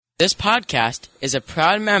This podcast is a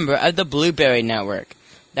proud member of the Blueberry Network.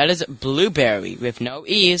 That is blueberry with no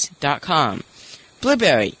ease.com.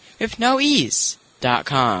 Blueberry with no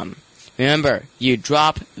ease.com. Remember, you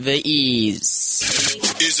drop the ease.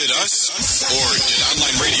 Is it us? Or did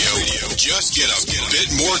online radio just get a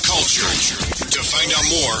bit more culture? To find out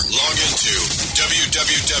more, log into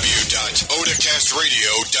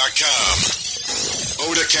www.otacastradio.com.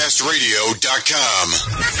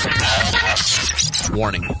 Otacastradio.com.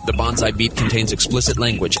 Warning, the Bonsai Beat contains explicit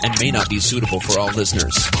language and may not be suitable for all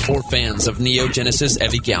listeners or fans of Neo Genesis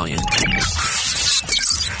Evangelion.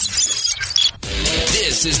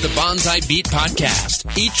 This is the Bonsai Beat Podcast,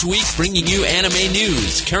 each week bringing you anime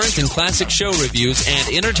news, current and classic show reviews,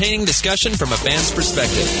 and entertaining discussion from a fan's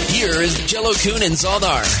perspective. Here is Jellokun and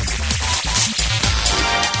Zaldar.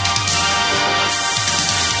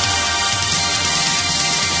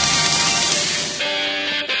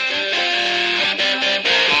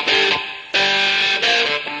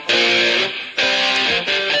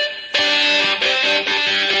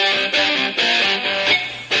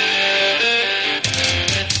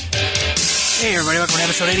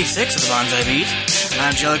 Episode 86 of the Bonsai Beat.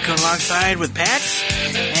 I'm Jellokun alongside with Patz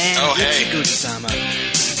and Gucci-sama.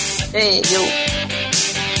 Hey, yo.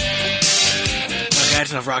 Okay,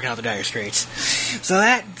 that's enough rocking out the Dire Straits. So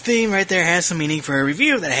that theme right there has some meaning for a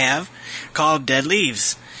review that I have called Dead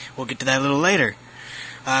Leaves. We'll get to that a little later.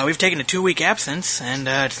 We've taken a 2-week absence, and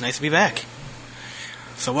it's nice to be back.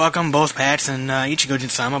 So welcome both Patz and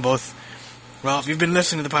Ichigo-jin-sama, both. Well, if you've been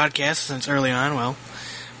listening to the podcast since early on, well,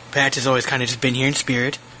 Patz has always kind of just been here in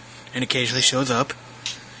spirit, and occasionally shows up.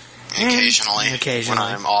 Occasionally. When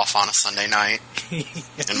I'm off on a Sunday night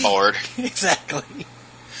and bored. Exactly.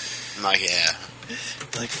 I'm like, yeah.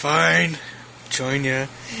 Like, fine, join ya.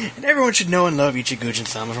 And everyone should know and love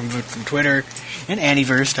Ichigo-jin-sama from Twitter and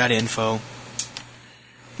Aniverse.info.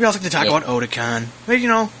 We also like to talk about Otakon. But,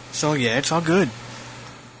 so yeah, it's all good.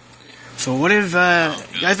 So what have,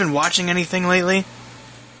 you guys been watching anything lately?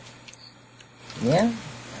 Yeah.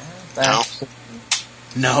 No.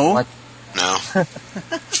 No? What? No.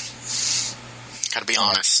 Gotta be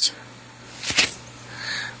honest.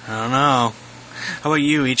 I don't know. How about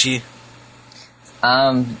you, Ichi?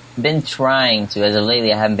 Been trying to. As of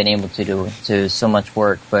lately, I haven't been able to do so much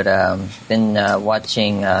work, but been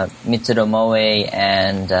watching Mitsuro Moe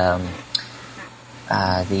and the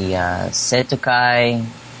Seitokai.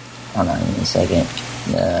 Hold on a second.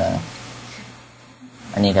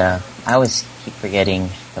 I always keep forgetting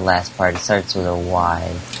the last part. It starts with a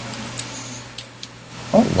Y.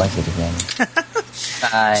 What was it again?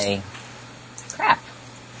 Crap.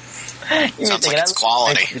 Sounds like it's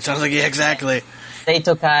quality. It sounds like, yeah, exactly.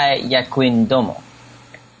 Seitokai Yakuin Domo.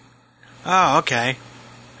 Oh, okay.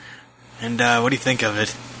 And what do you think of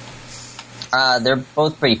it? They're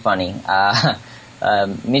both pretty funny.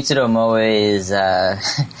 Mitsuro Moe is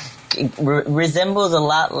resembles a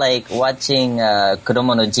lot like watching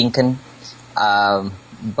Kuromo no Jinkan,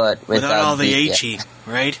 but without all the H-E,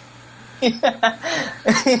 right?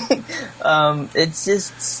 It's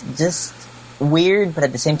just weird, but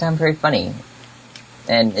at the same time very funny,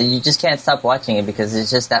 and you just can't stop watching it because it's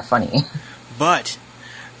just that funny. But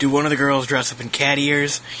do one of the girls dress up in cat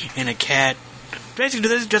ears and a cat? Basically,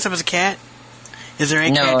 do they dress up as a cat? Is there a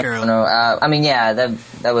cat girl? No. I mean, yeah,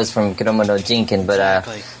 that was from Kuromo no Jinkan, but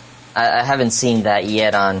exactly. I haven't seen that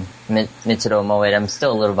yet on Mitsuro Moe. I'm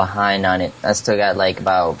still a little behind on it. I still got like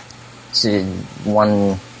about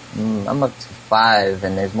I'm up to 5,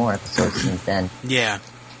 and there's more episodes since then. Yeah.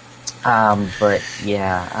 But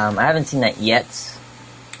yeah, I haven't seen that yet.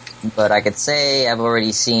 But I could say I've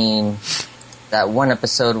already seen that one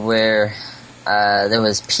episode where there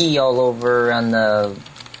was pee all over on the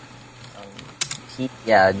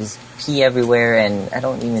just pee everywhere, and I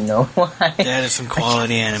don't even know why. That is some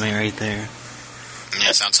quality anime right there.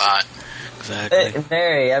 Yeah, sounds hot. Exactly.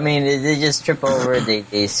 Very. I mean, they just trip over.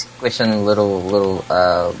 They squish on little.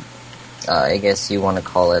 I guess you want to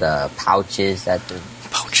call it pouches that the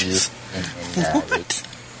pouches. And they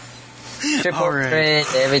trip over it.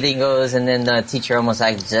 Everything goes, and then the teacher almost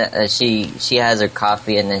acts. She has her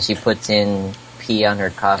coffee, and then she puts in pee on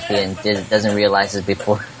her coffee, and doesn't realize it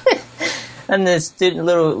before. And the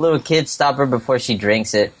little kids stop her before she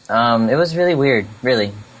drinks it. It was really weird.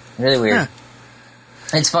 Really weird. Huh.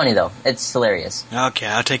 It's funny though. It's hilarious. Okay,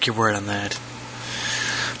 I'll take your word on that.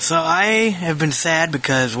 So I have been sad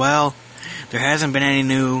because, well, there hasn't been any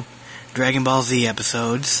new Dragon Ball Z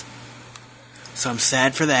episodes. So I'm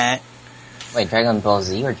sad for that. Wait, Dragon Ball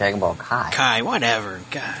Z or Dragon Ball Kai? Kai, whatever.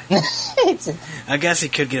 God. I guess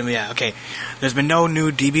it could get him, yeah. Okay. There's been no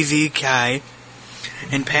new DBZ Kai.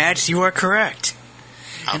 And Patz, you are correct.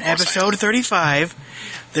 in episode 35,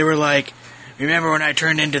 they were like, remember when I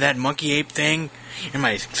turned into that monkey ape thing and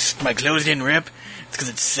my clothes didn't rip? It's because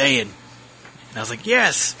it's Saiyan. And I was like,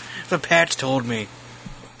 yes, that's what Patz told me.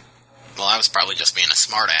 Well, I was probably just being a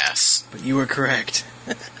smartass. But you were correct.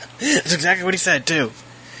 That's exactly what he said, too.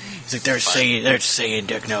 He's like, they're Saiyan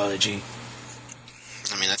technology.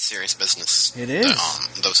 I mean, that's serious business. It is.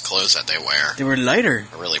 Those clothes that they wear. They were lighter.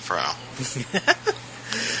 Are really pro.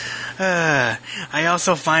 I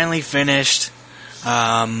also finally finished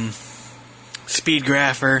Speed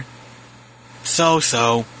Grapher.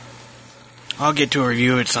 So. I'll get to a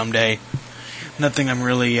review of it someday. Nothing I'm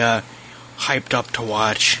really hyped up to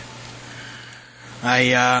watch.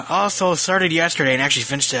 I also started yesterday and actually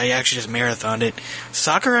finished it. I actually just marathoned it.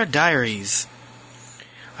 Sakura Diaries.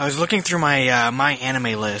 I was looking through my my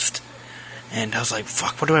anime list, and I was like,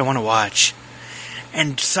 fuck, what do I want to watch?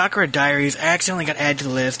 And Sakura Diaries accidentally got added to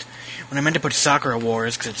the list when I meant to put Sakura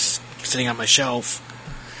Wars, because it's sitting on my shelf.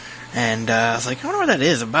 And I was like, I wonder what that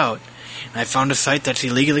is about. And I found a site that's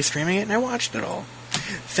illegally streaming it, and I watched it all.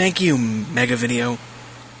 Thank you, Mega Video.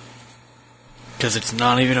 Because it's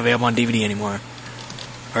not even available on DVD anymore.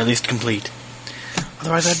 Or at least complete.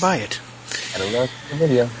 Otherwise, I'd buy it. Gotta love the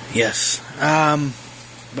video. Yes.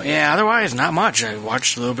 But yeah, otherwise, not much. I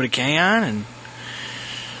watched a little bit of K-On! And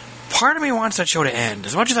part of me wants that show to end.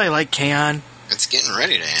 As much as I like K-On!, it's getting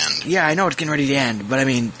ready to end. Yeah, I know it's getting ready to end, but I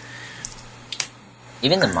mean...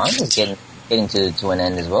 Even the manga's getting to an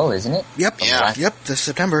end as well, isn't it? Yep. Yeah. Yep, this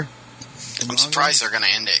September. I'm surprised they're going to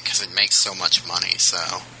end it, because it makes so much money, so...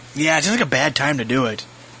 Yeah, it's just like a bad time to do it.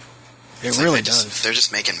 It really does. They're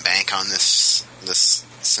just making bank on this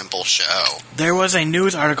simple show. There was a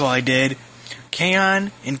news article I did.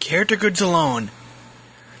 K-On! In character goods alone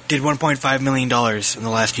did $1.5 million in the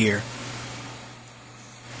last year.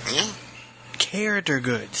 Yeah. Character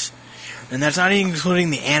goods. And that's not even including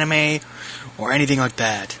the anime or anything like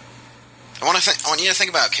that. I want you to think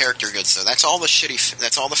about character goods, though. That's all the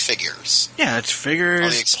that's all the figures. Yeah, it's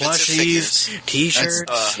figures, plushies,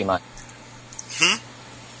 t-shirts. Pretty much.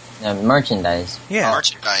 Merchandise. Yeah.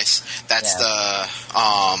 Merchandise. That's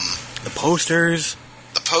the posters.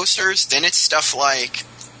 The posters. Then it's stuff like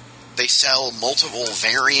they sell multiple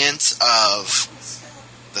variants of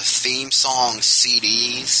the theme song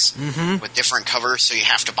CDs with different covers, so you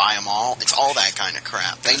have to buy them all. It's all that kind of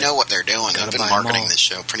crap. They know what they're doing. They've been marketing this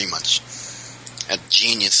show pretty much at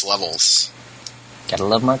genius levels. Gotta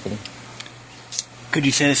love marketing. Could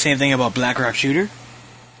you say the same thing about Black Rock Shooter?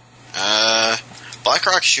 Black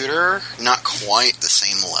Rock Shooter, not quite the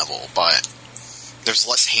same level, but there's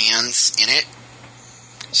less hands in it,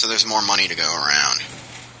 so there's more money to go around.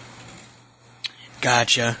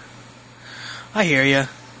 Gotcha. I hear ya.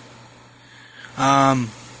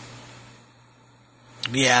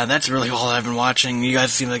 Yeah, that's really all I've been watching. You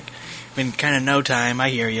guys seem like been kind of no time. I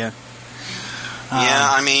hear ya. Yeah,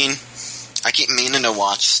 I mean, I keep meaning to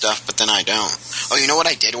watch stuff, but then I don't. Oh, you know what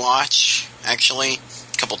I did watch, actually?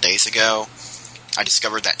 A couple days ago, I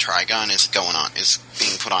discovered that Trigun is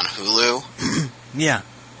being put on Hulu. Yeah.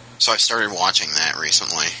 So I started watching that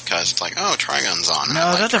recently, because it's like, oh, Trigun's on.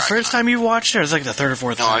 No, is that the first time you've watched it, or is it like the third or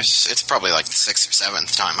fourth time? No, it's probably like the 6th or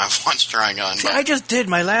 7th time I've watched Trigun. See, I just did.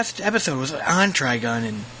 My last episode was on Trigun,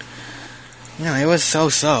 and, you know, it was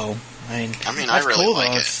so-so. I mean I really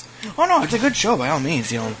like it. Oh, no, it's a good show, by all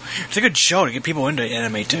means, you know. It's a good show to get people into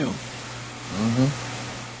anime, too.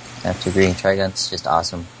 I have to agree. Trigun's just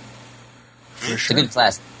awesome. For it's sure. a good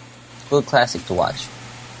classic. Good classic to watch.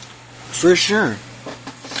 For sure.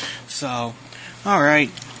 So, alright.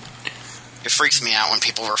 It freaks me out when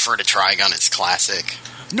people refer to Trigun as classic.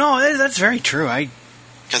 No, that's very true.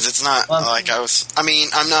 Because it's not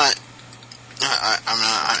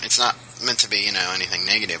it's not meant to be, you know, anything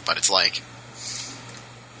negative, but it's like,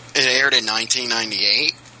 it aired in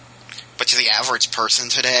 1998, but to the average person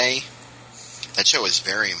today, that show is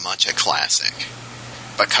very much a classic.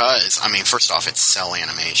 Because, I mean, first off, it's cell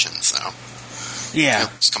animation, so... Yeah.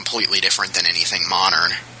 It's completely different than anything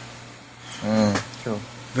modern. True.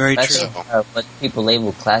 Very true. true. What people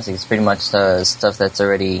label classic is pretty much stuff that's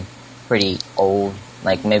already pretty old,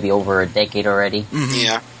 like maybe over a decade already.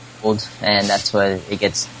 Yeah. Old, and that's what it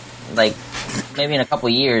gets, like, maybe in a couple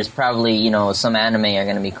years, probably, you know, some anime are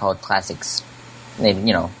going to be called classics, maybe,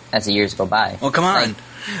 you know, as the years go by. Well, come on.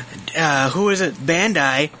 Who is it?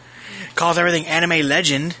 Bandai calls everything Anime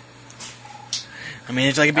Legend. I mean,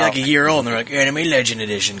 it's like it'd be like a year old, and they're like, Anime Legend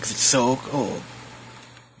Edition, because it's so old.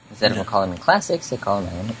 Instead of calling them classics, they call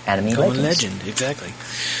them anime legend. Exactly.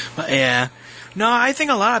 But yeah. No, I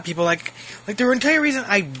think a lot of people, like the entire reason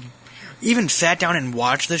I even sat down and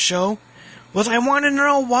watched the show was I wanted to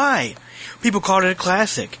know why. People called it a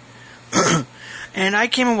classic. And I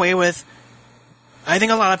came away with, I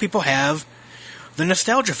think a lot of people have the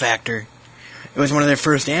nostalgia factor. It was one of their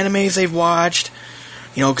first animes they've watched.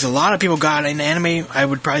 You know, because a lot of people got into anime, I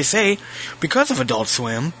would probably say, because of Adult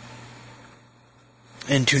Swim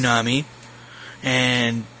and Toonami.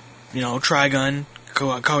 And, you know, Trigun,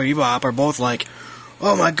 Cowboy Bebop are both like,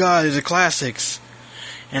 oh my god, these are classics.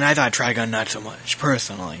 And I thought Trigun not so much,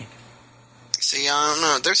 personally. See, I don't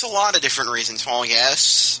know. There's a lot of different reasons. Well,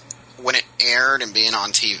 yes, when it aired and being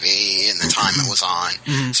on TV and the time it was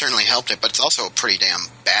on certainly helped it, but it's also a pretty damn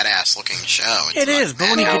badass looking show. It's it is, but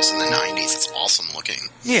when you get in the 90s, it's awesome looking.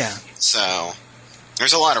 Yeah. So,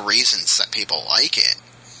 there's a lot of reasons that people like it.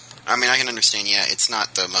 I mean, I can understand, yeah, it's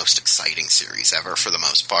not the most exciting series ever for the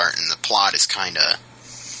most part, and the plot is kind of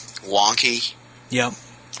wonky. Yep.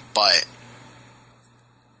 But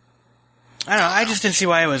I don't know, I just didn't see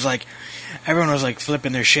why it was like, everyone was like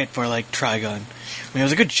flipping their shit for like Trigun. I mean, it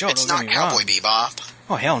was a good show, it's don't not get me wrong. Cowboy Bebop.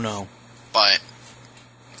 Oh, hell no. But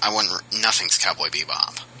nothing's Cowboy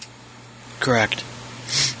Bebop. Correct.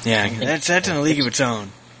 Yeah, that's in a league of its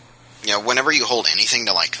own. Yeah, whenever you hold anything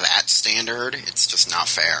to like that standard, it's just not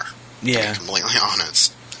fair. Yeah. To be completely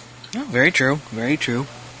honest. Oh, very true. Very true.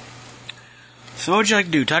 So what would you like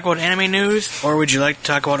to do? Talk about anime news, or would you like to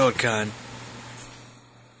talk about Otakon?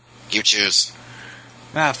 You choose.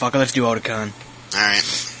 Ah, fuck it, let's do Otakon. Alright.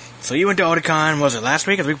 So you went to Otakon, was it last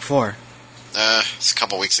week or the week before? It's a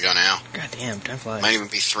couple weeks ago now. God damn, time flies. Might even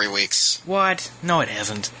be 3 weeks. What? No, it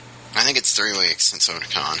hasn't. I think it's 3 weeks since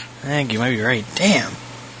Otakon. I think you might be right. Damn.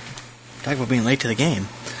 Talk about being late to the game.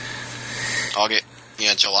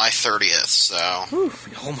 July 30th, so... Whew,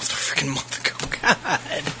 almost a freaking month ago.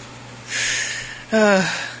 God.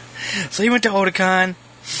 So you went to Otakon.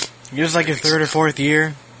 It was like your third or fourth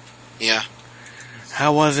year. Yeah.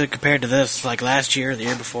 How was it compared to this, like last year, the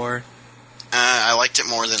year before? I liked it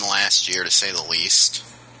more than last year, to say the least.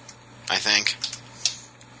 I think.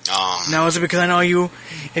 Now, is it because I know you,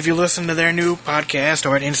 if you listen to their new podcast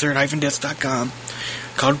over at insert-disc.com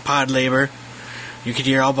called Pod Labor, you could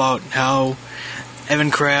hear all about how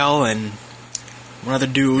Evan Krell and one other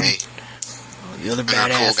dude, the other badass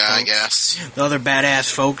cool guy, folks, I guess. The other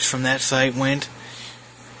badass folks from that site went.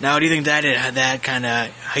 Now, do you think that had that kind of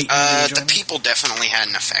heightened the enjoyment? The people definitely had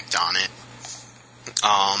an effect on it.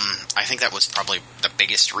 I think that was probably the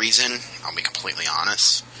biggest reason, I'll be completely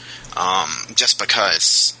honest. Just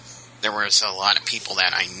because there was a lot of people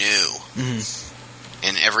that I knew. Mm-hmm.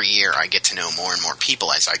 And every year I get to know more and more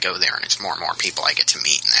people as I go there, and it's more and more people I get to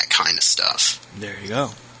meet and that kind of stuff. There you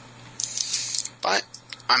go. But,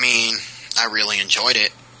 I mean, I really enjoyed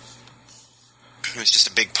it. It was just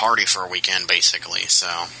a big party for a weekend, basically, so...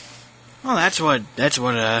 Well, that's what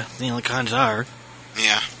the cons are.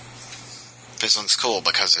 Yeah. This one's cool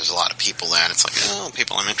because there's a lot of people there, and it's like,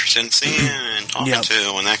 people I'm interested in seeing and talking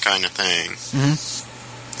to and that kind of thing. Mm-hmm.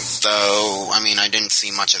 Though, I mean, I didn't see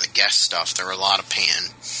much of the guest stuff. There were a lot of fan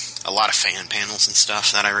panels and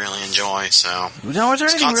stuff that I really enjoy, so... Now, was there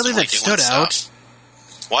anything really that stood out?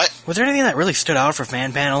 What? Was there anything that really stood out for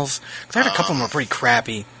fan panels? Because I heard a couple of them were pretty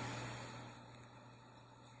crappy.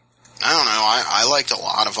 I don't know. I liked a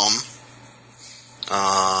lot of them.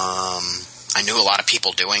 I knew a lot of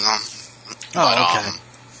people doing them. Oh, okay.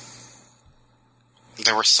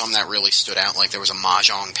 There were some that really stood out. Like, there was a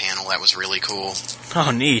Mahjong panel that was really cool. Oh,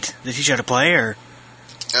 neat. Did they teach you how to play, or...?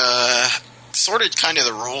 Sort of kind of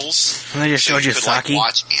the rules. And they just showed you could, Saki? Like,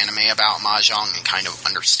 watch anime about Mahjong and kind of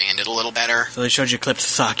understand it a little better. So they showed you clips of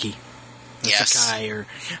Saki. Yes. Sakai, or...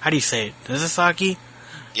 How do you say it? Is it Saki?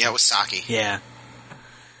 Yeah, it was Saki. Yeah.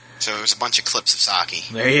 So there was a bunch of clips of Saki.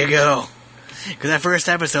 There you go. Because that first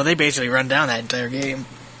episode, they basically run down that entire game.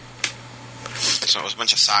 So it was a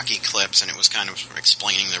bunch of Saki clips, and it was kind of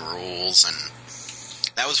explaining the rules, and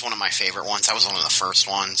that was one of my favorite ones. That was one of the first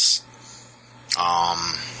ones.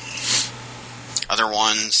 Other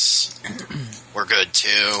ones were good,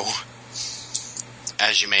 too.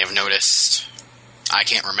 As you may have noticed, I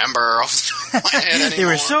can't remember off the top of my head anymore. They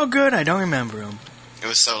were so good, I don't remember them. It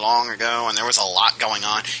was so long ago, and there was a lot going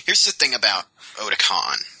on. Here's the thing about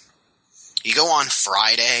Otakon. You go on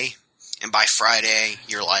Friday, and by Friday,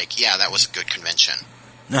 you're like, yeah, that was a good convention.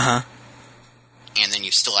 Uh-huh. And then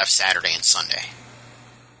you still have Saturday and Sunday.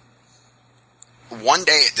 One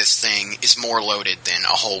day at this thing is more loaded than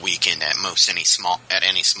a whole weekend at any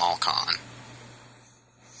small con.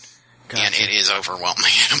 Gotcha. And it is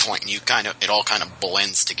overwhelming at a point. It all kind of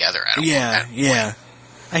blends together at a point. Yeah.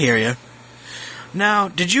 I hear you. Now,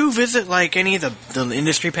 did you visit, like, any of the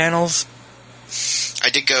industry panels? I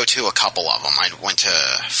did go to a couple of them. I went to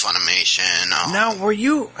Funimation. Now, were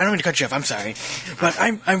you... I don't mean to cut you off, I'm sorry. But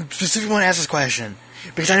I specifically want to ask this question.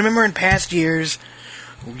 Because I remember in past years,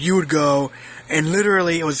 you would go, and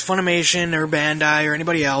literally it was Funimation or Bandai or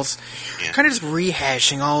anybody else, kind of just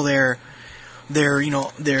rehashing all their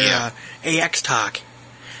AX talk.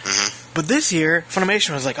 Mm-hmm. But this year,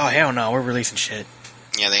 Funimation was like, oh, hell no, we're releasing shit.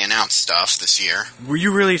 Yeah, they announced stuff this year. Were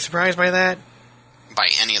you really surprised by that? By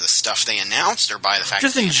any of the stuff they announced, or by the fact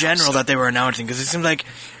just that in general that they were announcing? Because it seemed like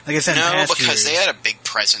I said, in past because years, they had a big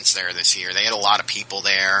presence there this year. They had a lot of people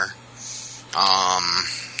there.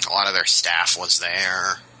 A lot of their staff was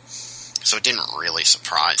there, so it didn't really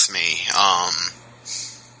surprise me.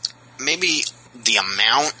 Maybe the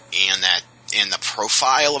amount and the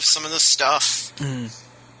profile of some of the stuff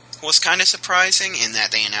was kind of surprising. In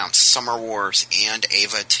that they announced Summer Wars and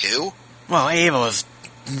Ava 2. Well, Ava was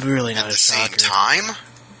really not at the same time.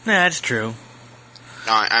 Yeah, that's true.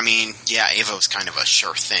 No, I mean, yeah, Ava was kind of a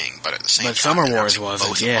sure thing, but at the same time, Summer Wars wasn't.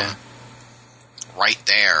 Both of them right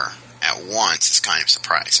there at once is kind of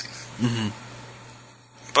surprising. Mm-hmm.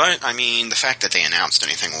 But I mean, the fact that they announced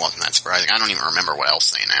anything wasn't that surprising. I don't even remember what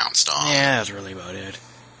else they announced. Yeah, that's really about it.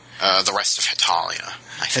 The rest of Hetalia,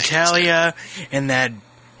 I think. Hetalia and that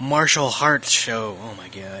Martial Arts show. Oh my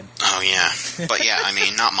god. Oh yeah, but yeah, I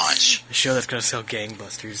mean, not much. The show that's gonna sell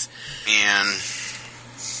gangbusters. And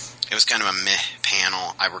it was kind of a meh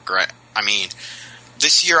panel. I mean,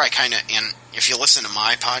 this year and if you listen to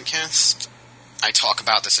my podcast, I talk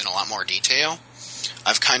about this in a lot more detail.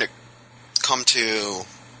 I've kind of come to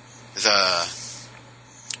the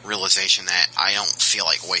realization that I don't feel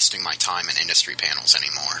like wasting my time in industry panels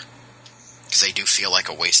anymore. Because they do feel like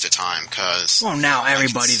a waste of time. Well, now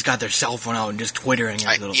everybody's got their cell phone out and just twittering.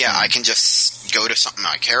 I can just go to something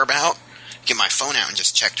I care about, get my phone out and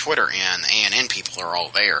just check Twitter, and the ANN people are all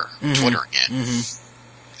there twittering it. Mm-hmm.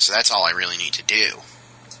 So that's all I really need to do.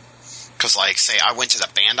 Because, like, say I went to the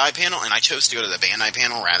Bandai panel, and I chose to go to the Bandai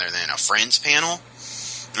panel rather than a Friends panel,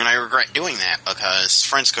 and I regret doing that, because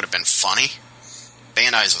Friends could have been funny.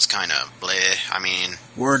 Bandai's was kind of bleh. I mean...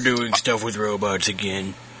 We're doing stuff with robots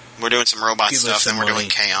again. We're doing some robot stuff, then we're doing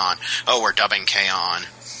K-On! Oh, we're dubbing K-On!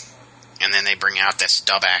 And then they bring out this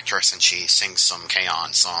dub actress, and she sings some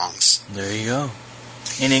K-On! Songs. There you go.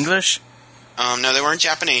 In English? No, they were in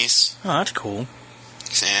Japanese. Oh, that's cool.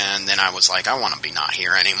 And then I was like, I want to be not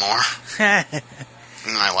here anymore. And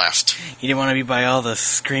I left. You didn't want to be by all the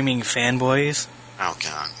screaming fanboys? Oh,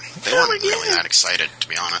 God. They weren't really that excited, to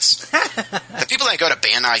be honest. The people that go to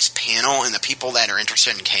Bandai's panel and the people that are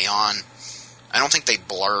interested in K-On!, I don't think they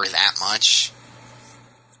blur that much.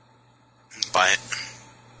 But...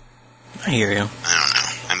 I hear you. I don't know.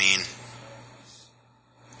 I mean...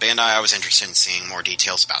 Bandai, I was interested in seeing more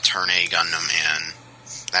details about Turn A Gundam and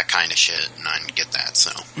that kind of shit, and I didn't get that,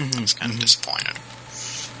 so I was kind of disappointed.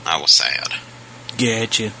 I was sad.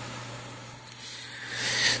 Get you.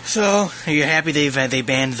 So, are you happy they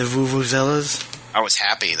banned the Vuvuzelas? I was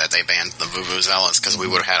happy that they banned the Vuvuzelas, because we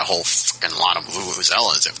would have had a whole fucking lot of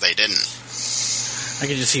Vuvuzelas if they didn't. I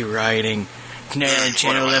could just see rioting.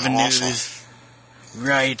 Channel 11 News.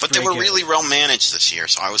 Right. But they were really well managed this year,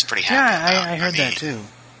 so I was pretty happy. Yeah, I heard that too.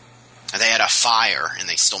 They had a fire, and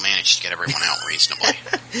they still managed to get everyone out reasonably.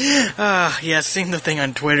 Yeah, seeing the thing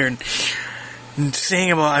on Twitter and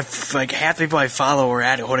seeing about like half the people I follow are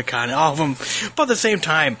at Otakon, and all of them, but at the same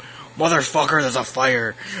time, motherfucker, there's a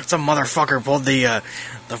fire. Some motherfucker pulled the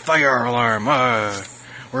fire alarm.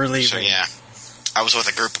 We're leaving. So yeah, I was with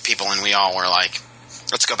a group of people, and we all were like,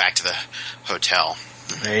 let's go back to the hotel.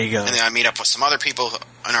 There you go. And then I meet up with some other people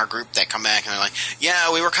in our group that come back, and they're like,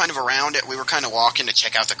 yeah, we were kind of around it. We were kind of walking to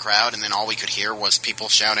check out the crowd, and then all we could hear was people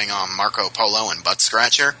shouting Marco Polo and Butt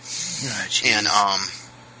Scratcher. And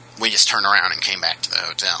we just turned around and came back to the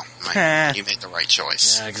hotel. I'm like, you made the right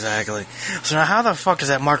choice. Yeah, exactly. So now how the fuck does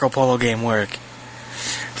that Marco Polo game work?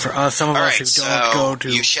 For us, some of us who don't go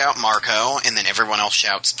to... You shout Marco, and then everyone else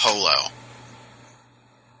shouts Polo.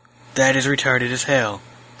 That is retarded as hell.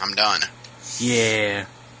 I'm done. Yeah.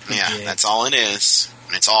 Yeah, that's all it is.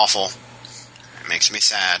 And it's awful. It makes me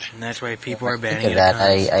sad. And that's why people are banning it.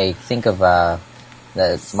 I think of the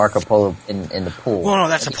Marco Polo in the pool. Well, no,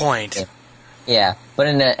 that's the point. Yeah, but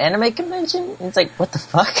in the anime convention, it's like, what the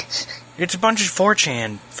fuck? It's a bunch of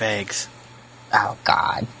 4chan fags. Oh,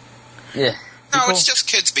 God. Yeah. No, it's just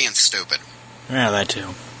kids being stupid. Yeah, that too.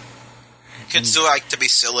 Kids do like to be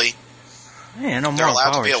silly. Yeah, no more. They're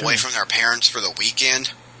allowed to be away from their parents for the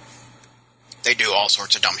weekend. They do all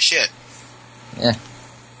sorts of dumb shit. Yeah.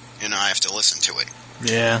 And I have to listen to it.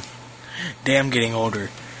 Yeah. Damn, getting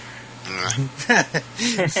older.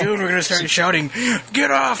 Soon we're going to start shouting,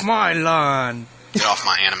 get off my lawn! Get off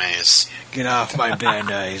my animes. Get off my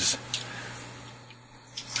Bandais.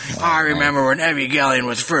 I remember when Evangelion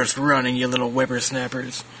was first running, you little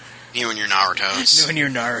whippersnappers. You and your Narutos. You and your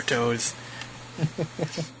Narutos.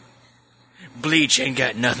 Bleach ain't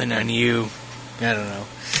got nothing on you. I don't know.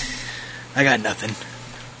 I got nothing.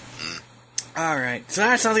 Alright, so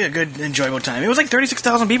that sounds like a good, enjoyable time. It was like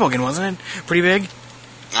 36,000 people again, wasn't it? Pretty big?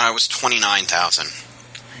 It was 29,000.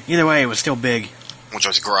 Either way, it was still big. Which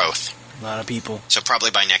was growth. A lot of people. So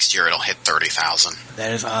probably by next year it'll hit 30,000.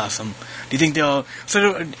 That is awesome. Do you think they'll...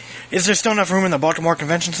 So, is there still enough room in the Baltimore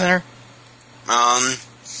Convention Center?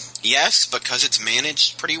 Yes, because it's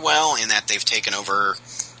managed pretty well in that they've taken over...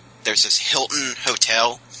 There's this Hilton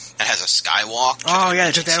Hotel that has a skywalk. Oh, yeah,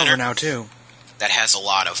 they took that over now, too. That has a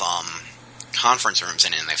lot of, conference rooms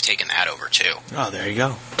in it, and they've taken that over, too. Oh, there you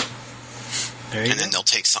go. And then they'll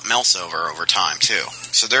take something else over time, too.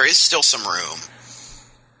 So there is still some room.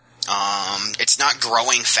 It's not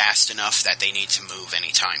growing fast enough that they need to move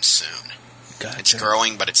anytime soon. Gotcha. It's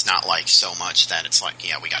growing, but it's not like so much that it's like,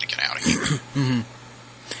 yeah, we got to get out of here. Mm-hmm.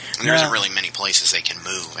 And there isn't really many places they can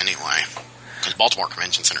move anyway, because Baltimore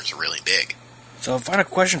Convention Center is really big. So, final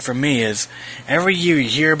question for me is: every year you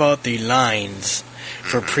hear about the lines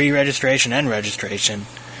for pre-registration and registration.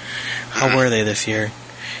 How were they this year?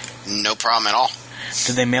 No problem at all.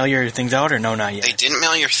 Did they mail your things out, or no, not yet? They didn't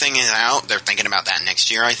mail your thing out. They're thinking about that next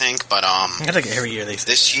year, I think. But I think every year they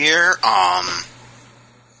say this that. year,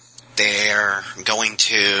 they're going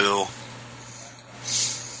to,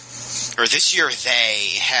 or this year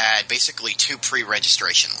they had basically two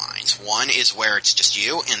pre-registration lines. One is where it's just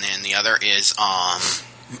you, and then the other is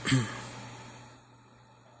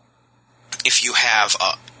if you have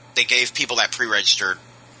they gave people that pre-registered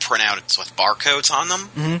printouts with barcodes on them.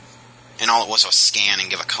 Mm-hmm. And all it was scan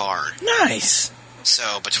and give a card. Nice.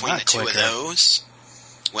 So between the two of those,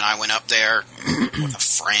 when I went up there with a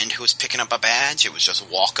friend who was picking up a badge, it was just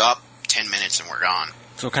walk up, 10 minutes, and we're gone.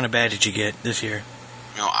 So what kind of badge did you get this year?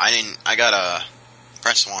 No, I didn't. I got a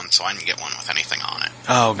press one, so I didn't get one with anything on it.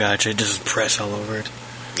 Oh, gotcha. It just press all over it.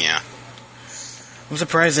 Yeah. I'm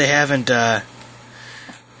surprised they haven't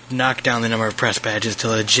knocked down the number of press badges to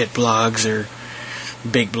legit blogs or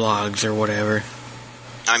big blogs or whatever.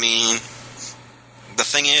 I mean, the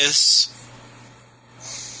thing is,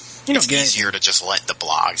 it's easier to just let the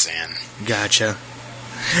blogs in. Gotcha.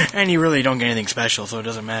 And you really don't get anything special, so it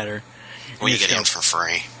doesn't matter. Well, you get in for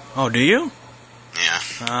free. Oh, do you? Yeah.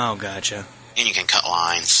 Oh, gotcha. And you can cut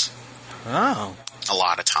lines. Oh. A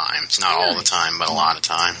lot of times. Not all the time, but a lot of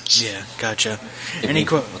times. Yeah, gotcha.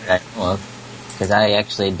 Well, because I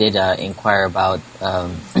actually did inquire about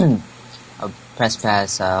a press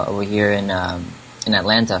pass over here in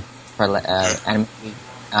Atlanta for anime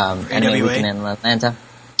week in Atlanta.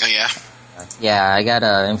 Oh yeah. Yeah, I got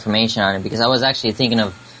information on it because I was actually thinking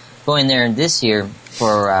of going there this year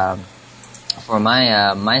for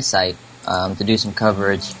my site to do some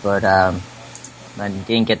coverage, but I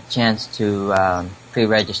didn't get the chance to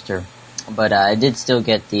pre-register. But I did still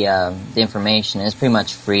get the information. It's pretty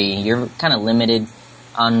much free. You're kind of limited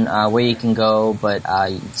on where you can go, but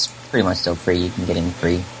it's pretty much still free. You can get in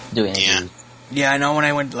free. Do interviews. Yeah, I know when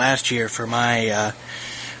I went last year for my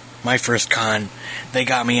my first con, they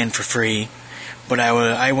got me in for free, but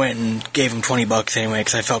I went and gave them $20 anyway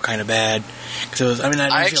because I felt kind of bad. Cause I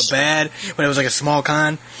didn't feel bad, but it was like a small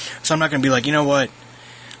con, so I'm not going to be like, you know what,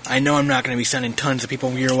 I know I'm not going to be sending tons of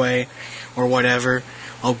people your way or whatever.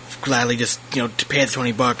 I'll gladly just, to pay the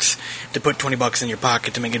 $20 to put $20 in your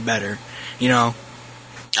pocket to make it better,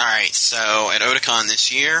 Alright, so at Otakon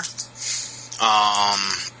this year,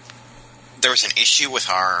 there was an issue with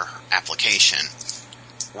our application.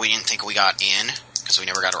 We didn't think we got in because we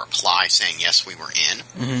never got a reply saying yes, we were in.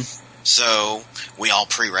 Mm-hmm. So we all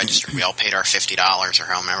pre-registered. We all paid our $50 or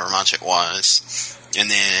however much it was, and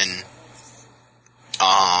then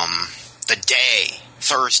the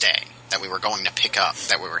Thursday that we were going to pick up,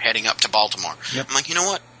 that we were heading up to Baltimore. Yep. I'm like, you know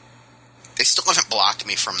what? They still haven't blocked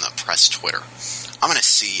me from the press Twitter. I'm going to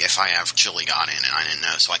see if I actually got in, and I didn't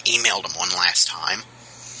know. So I emailed them one last time.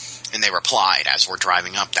 And they replied as we're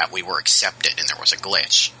driving up that we were accepted and there was a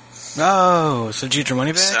glitch. Oh, so did you get your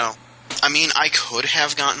money back? So, I could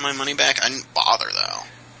have gotten my money back. I didn't bother, though.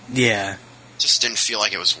 Yeah. Just didn't feel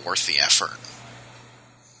like it was worth the effort.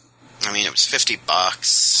 It was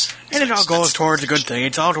 $50. And it all goes towards a good thing.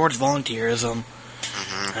 It's all towards volunteerism.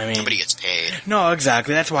 Mm-hmm. Nobody gets paid. No,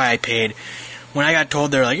 exactly. That's why I paid. When I got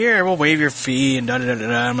told, they're like, here, we'll waive your fee and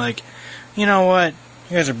da-da-da-da-da. I'm like, you know what?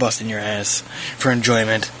 You guys are busting your ass for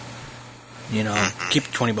enjoyment. Keep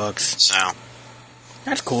 $20. So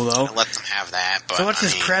that's cool, though. I let them have that. But so what's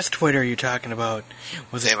this press Twitter you're talking about?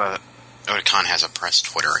 They have a Otakon has a press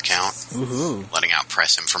Twitter account, letting out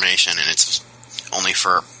press information, and it's only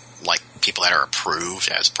for like people that are approved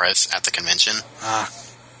as press at the convention.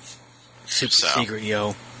 Super secret,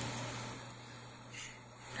 yo.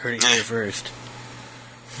 Heard it here first.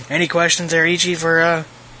 Any questions there, Ichi, for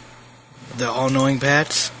the all-knowing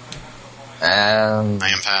Patz? I am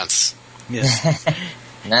Patz. Yes.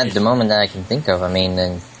 Not at the moment that I can think of. I mean,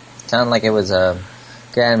 it sounded like it was a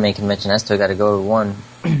good anime convention. I still got to go to one.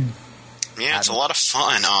 Yeah, it's a lot of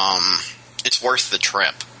fun. It's worth the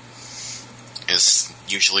trip. Is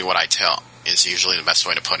usually what I tell. Is usually the best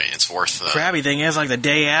way to put it. It's worth the... Crabby thing is, like, the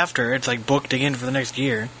day after, it's, like, booked again for the next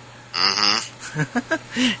year.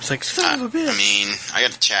 It's like, son of a bitch. I mean, I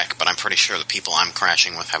got to check, but I'm pretty sure the people I'm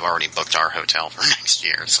crashing with have already booked our hotel for next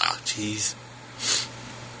year, so... Jeez.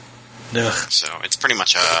 Ugh. So, it's pretty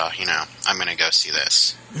much I'm gonna go see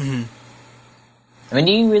this. I mean,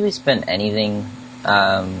 do you really spend anything,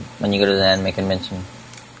 when you go to the anime convention?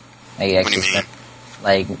 Like, What do you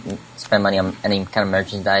mean? Spend money on any kind of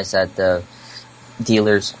merchandise that the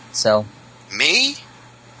dealers sell? Me?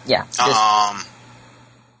 Yeah.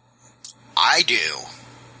 I do.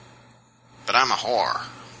 But I'm a whore.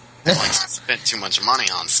 I like to spend too much money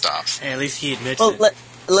on stuff. Hey, at least he admits Well, it.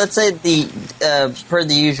 let's say per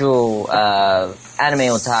the usual anime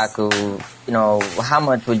otaku, how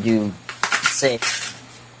much would you say,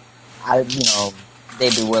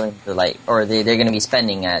 they'd be willing to or they're going to be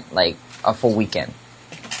spending at like a full weekend?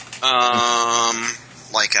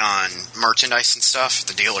 Like on merchandise and stuff,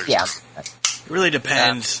 the dealers. Yeah. It really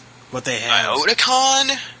depends what they have.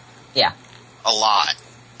 Otakon? Yeah. A lot,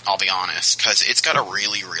 I'll be honest, because it's got a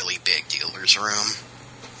really, really big dealer's room.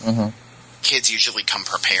 Mm-hmm. Kids usually come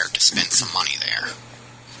prepared to spend some money there.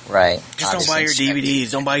 Right. Just don't buy your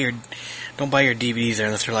DVDs. Don't buy your DVDs there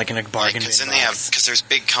unless they're like in a bargain bin box. Because there's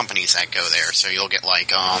big companies that go there, so you'll get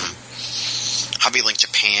like Hobby Link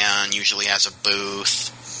Japan usually has a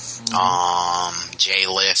booth.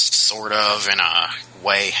 J-List sort of in a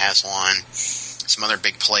way has one. Some other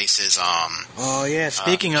big places. Oh yeah.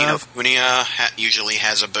 Speaking of, Unia usually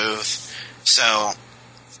has a booth. So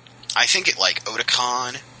I think it like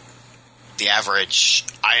Otakon. The average,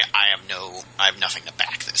 I have nothing to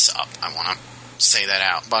back this up. I want to say that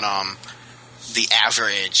out, but the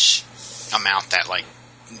average amount that like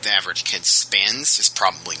the average kid spends is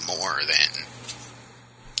probably more than,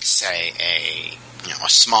 say, a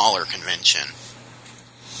smaller convention.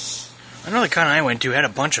 I know the con I went to had a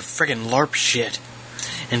bunch of friggin' LARP shit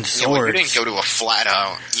and swords. Yeah, well, you didn't go to a flat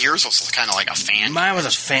out. Yours was kind of like a fan. Mine was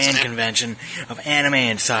a fan convention of anime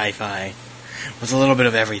and sci-fi with a little bit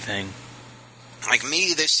of everything. Like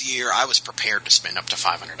me this year, I was prepared to spend up to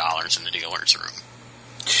 $500 in the dealer's room.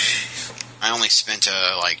 I only spent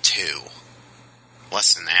like $2.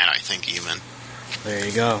 Less than that, I think, even. There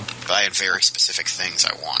you go. But I had very specific things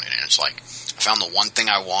I wanted, and it's like, I found the one thing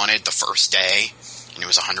I wanted the first day, and it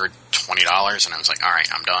was $120, and I was like, alright,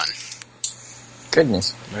 I'm done.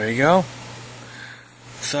 Goodness. There you go.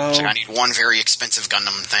 So... It's like, I need one very expensive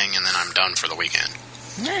Gundam thing, and then I'm done for the weekend.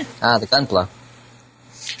 The Gunpla.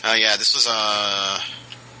 Yeah, this was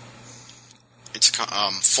it's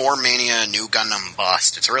 4-Mania New Gundam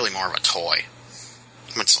Bust. It's really more of a toy.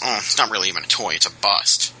 It's not really even a toy, it's a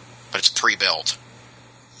bust. But it's pre-built.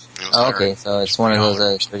 Oh, okay, so it's one of those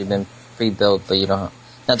that's already been pre-built, but you don't...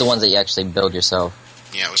 Not the ones that you actually build yourself.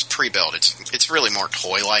 Yeah, it was pre-built. It's really more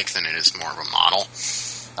toy-like than it is more of a model.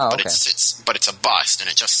 Oh, but okay. But it's a bust, and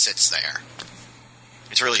it just sits there.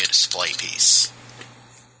 It's really a display piece.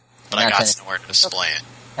 But I got nowhere to display it.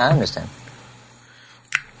 I understand.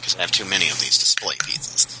 Because I have too many of these display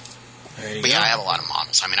pieces. There you But go. yeah, I have a lot of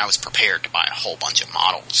models. I mean, I was prepared to buy a whole bunch of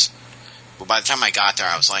models. But by the time I got there,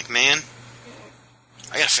 I was like, man,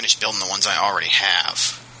 I gotta finish building the ones I already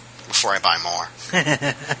have before I buy more.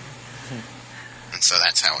 And so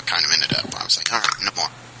that's how it kind of ended up. I was like, alright, no more.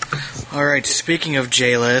 Alright, speaking of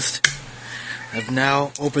J-List, I've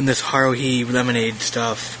now opened this Haruhi lemonade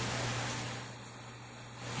stuff.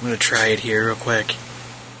 I'm gonna try it here real quick.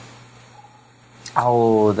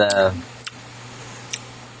 Oh, Yeah,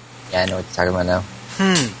 I know what you're talking about now.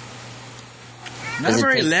 Not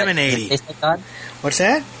very lemonade-y. Does it taste like God? What's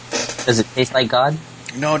that? Does it taste like God?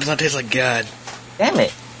 No, it does not taste like God. Damn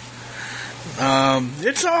it.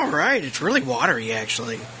 It's alright. It's really watery,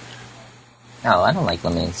 actually. No, I don't like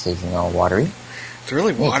lemonade tasting all watery. It's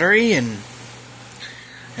really watery and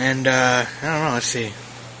I don't know, let's see.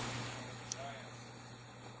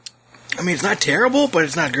 I mean, it's not terrible, but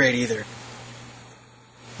it's not great either.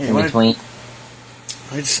 In between.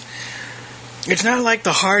 It's not like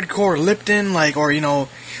the hardcore Lipton,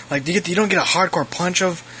 you don't get a hardcore punch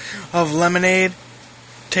of lemonade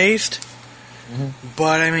taste.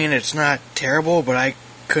 But, I mean, it's not terrible, but I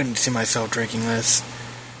couldn't see myself drinking this.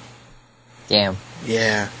 Damn.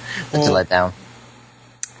 Yeah. That's a letdown.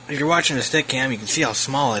 If you're watching the stick cam, you can see how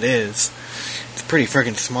small it is. It's pretty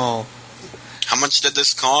friggin' small. How much did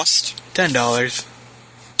this cost? $10.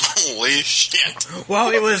 Holy shit.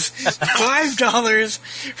 Well, it was $5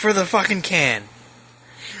 for the fucking can.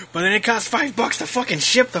 But then it cost $5 to fucking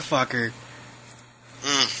ship the fucker.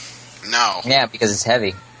 No. Yeah, because it's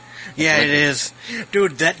heavy. Yeah, it is.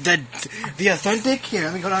 Dude, the authentic... Here,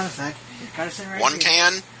 let me go down a sec. Got it sitting right One here.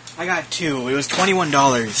 can? I got 2. It was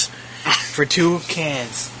 $21 for 2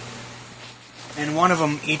 cans. And one of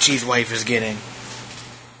them Ichi's wife is getting.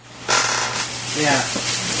 Yeah.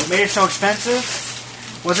 What made it so expensive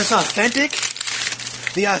was this authentic...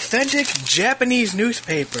 The authentic Japanese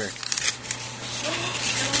newspaper.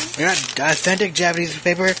 Yeah, authentic Japanese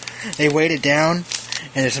newspaper. They weighed it down.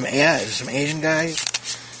 And there's some Asian guys.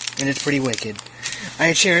 And it's pretty wicked.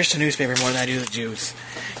 I cherish the newspaper more than I do the juice.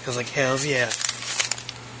 I was like, hells yeah.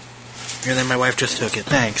 And then my wife just took it.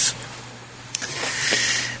 Thanks.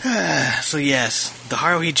 So yes, the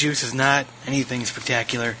Haruhi juice is not anything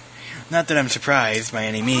spectacular. Not that I'm surprised by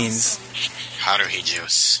any means. Haruhi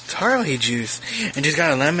juice. It's Haruhi juice. And she's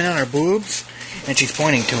got a lemon on her boobs, and she's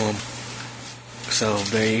pointing to him. So,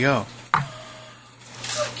 there you go.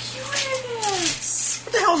 How cute it is.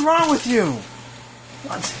 What the hell's wrong with you?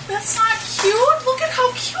 That's not cute. Look at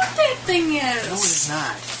how cute that thing is. No, it's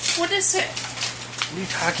not. What is it? What are you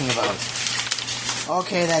talking about?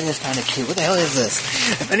 Okay, that is kind of cute. What the hell is this?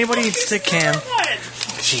 If anybody needs stick cam...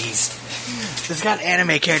 Jeez. It's got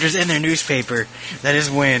anime characters in their newspaper. That is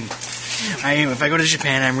when. If I go to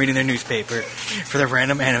Japan, I'm reading their newspaper for the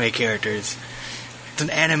random anime characters. It's an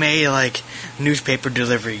anime, like, newspaper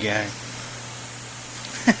delivery guy.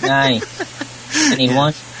 Nice.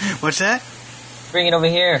 Anyone? What's that? Bring it over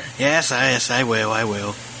here. Yes, I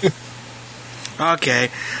will. Okay,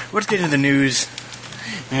 let's get into the news.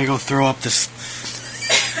 I'm gonna go throw up this...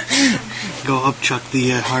 go upchuck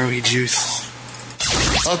the Haruhi juice.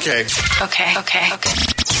 Okay.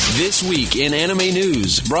 This week in Anime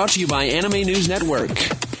News, brought to you by Anime News Network.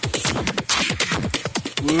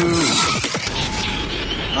 Woo.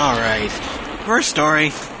 Alright. First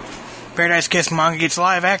story. Paradise Kiss manga gets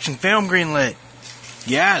live action film greenlit.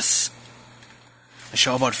 Yes. A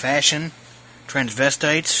show about fashion,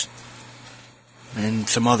 transvestites, and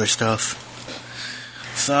some other stuff.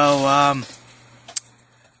 So,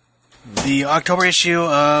 the October issue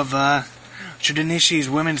of Chudanishi's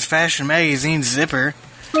women's fashion magazine, Zipper,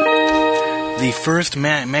 the first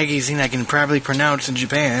magazine I can probably pronounce in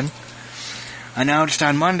Japan, announced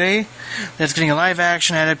on Monday that it's getting a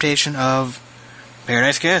live-action adaptation of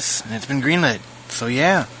Paradise Kiss, and it's been greenlit. So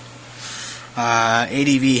yeah,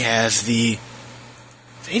 ADV has the...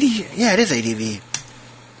 Yeah, it is ADV.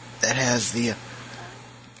 That has the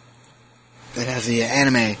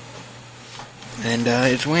anime, and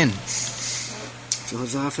it's win. So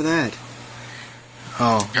huzzah for that.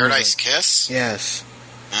 Oh, Paradise Kiss? Yes.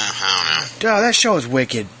 I don't know. Oh, that show is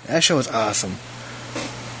wicked. That show is awesome.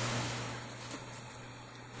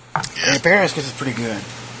 Yeah, Paradise Kiss is pretty good.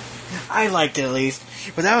 I liked it at least,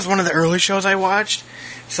 but that was one of the early shows I watched,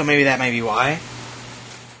 so maybe that may be why.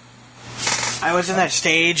 I was in that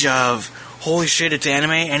stage of holy shit, it's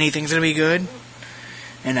anime, anything's gonna be good,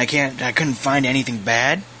 and I couldn't find anything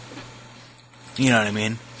bad. You know what I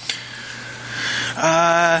mean?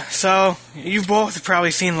 So you've both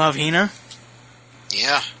probably seen Love Hina.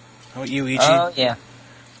 Yeah. How about you, Ichi? Oh, yeah.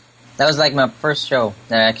 That was like my first show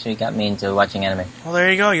that actually got me into watching anime. Well, there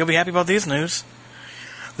you go. You'll be happy about these news.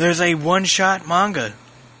 There's a one-shot manga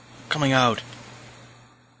coming out.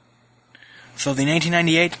 So the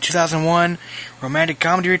 1998-2001 romantic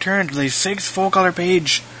comedy returns with a 6 full-color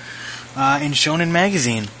page in Shonen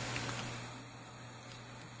Magazine.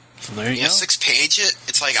 So there you go. 6 pages?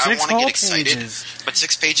 It's like, I 6 want to whole get excited, pages. but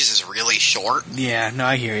 6 pages is really short. Yeah, no,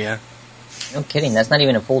 I hear ya. No kidding, that's not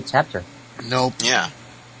even a full chapter. Nope. Yeah.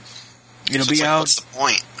 It'll So be it's like, out what's the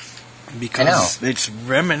point? because it's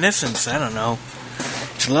reminiscence. I don't know.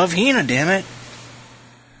 It's Love Hina, damn it.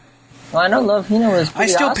 Well, I know Love Hina was I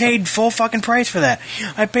pretty still awesome. paid full fucking price for that.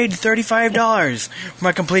 I paid $35 for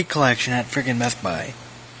my complete collection at freaking Best Buy.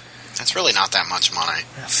 That's really not that much money.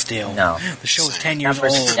 Still. No. The show is 10 Not years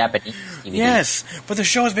versus old. Japanese DVD. Yes, but the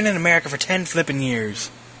show has been in America for 10 flipping years.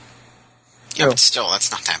 Yeah, but still,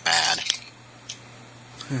 that's not that bad.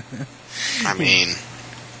 I mean,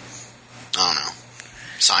 I don't know.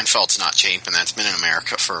 Seinfeld's not cheap, and that's been in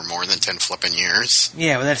America for more than 10 flipping years.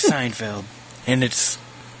 Yeah, but that's Seinfeld. And it's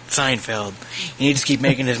Seinfeld. He needs to keep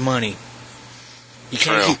making his money. You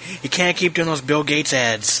can't True. keep doing those Bill Gates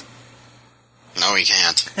ads. No, he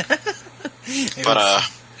can't. But,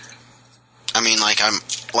 I mean, like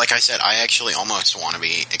I said, I actually almost want to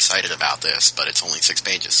be excited about this, but it's only 6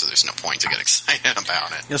 pages, so there's no point to get excited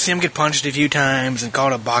about it. You'll see him get punched a few times and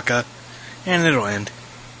called a baka, and it'll end.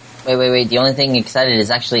 Wait. The only thing excited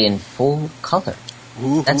is actually in full color.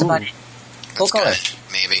 Ooh. That's about it. Full That's color. good.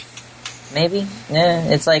 Maybe?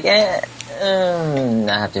 It's like, I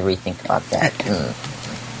have to rethink about that.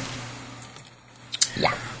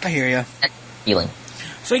 Yeah. I hear ya. That feeling.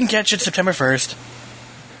 So you can catch it September 1st.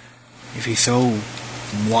 If you so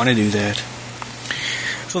want to do that.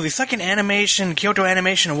 So the second Kyoto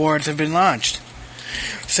Animation Awards have been launched.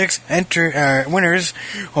 6 winners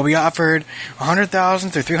will be offered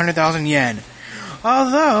 100,000 to 300,000 yen.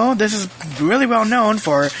 Although, this is really well known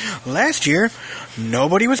for last year,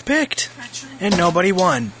 nobody was picked. And nobody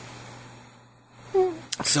won.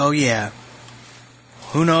 So yeah.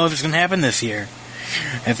 Who knows what's going to happen this year.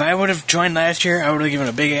 If I would have joined last year, I would have given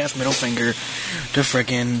a big-ass middle finger to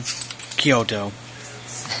frickin' Kyoto.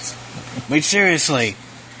 Wait, seriously.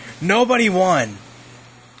 Nobody won.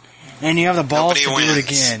 And you have the balls to do it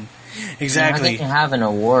again. Exactly. How can you have an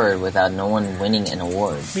award without no one winning an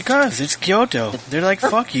award? Because it's Kyoto. They're like,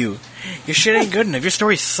 fuck you. Your shit ain't good enough. Your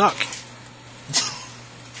stories suck.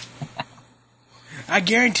 I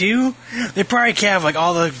guarantee you, they probably have like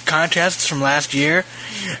all the contests from last year,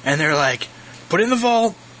 and they're like, put it in the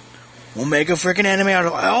vault. We'll make a freaking anime out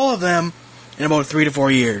of all of them in about 3 to 4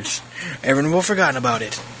 years. Everyone will have forgotten about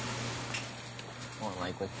it. More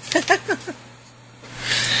likely.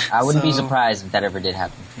 I wouldn't be surprised if that ever did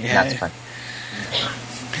happen. Yeah. Not surprised.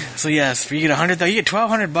 So yes, you get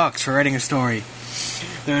 $1,200 for writing a story.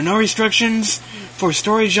 There are no restrictions for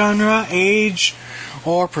story genre, age,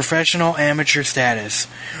 or professional amateur status,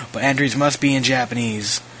 but entries must be in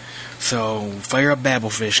Japanese. So fire up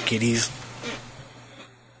Babelfish, kiddies.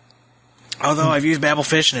 Although I've used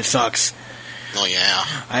Babelfish and it sucks. Oh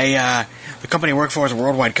yeah. The company I work for is a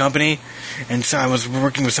worldwide company, and so I was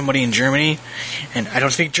working with somebody in Germany, and I don't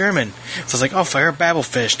speak German. So I was like, oh, fire up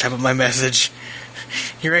Babelfish, type of my message.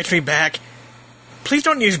 He writes me back, please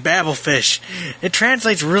don't use Babelfish. It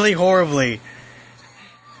translates really horribly.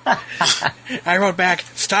 I wrote back,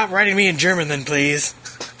 stop writing me in German then, please.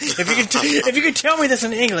 If you could tell me this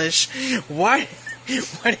in English, why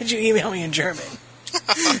did you email me in German?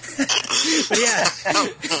 But yeah.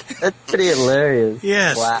 That's pretty hilarious.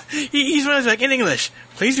 Yes. Wow. He's one of those like, in English,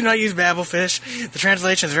 please do not use Babelfish. The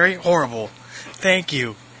translation is very horrible. Thank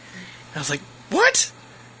you. I was like, what?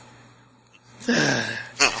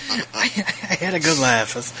 I had a good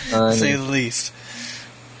laugh, to say the least.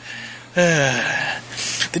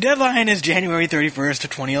 The deadline is January 31st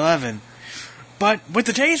of 2011. But with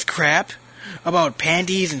today's crap about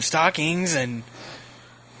panties and stockings and,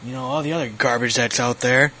 you know, all the other garbage that's out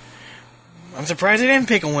there, I'm surprised they didn't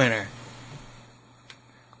pick a winner.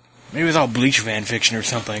 Maybe it was all Bleach fanfiction or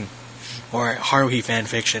something. Or Haruhi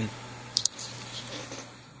fanfiction.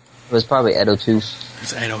 It was probably Edo 2.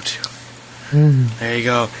 It's Edo 2. There you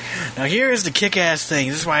go. Now here's the kick-ass thing.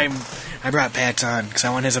 This is why I brought Patz on, because I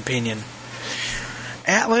want his opinion.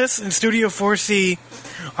 Atlas and Studio 4C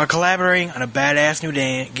are collaborating on a badass new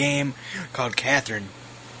game called Catherine.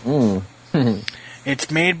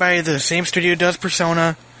 It's made by the same studio does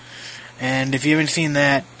Persona, and if you haven't seen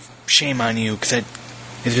that, shame on you, because that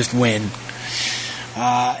is just win.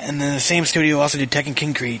 And then the same studio also did Tekken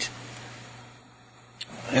Concrete,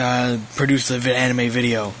 produced the anime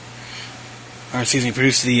video.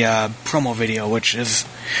 Produced the promo video, which is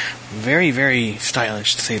very, very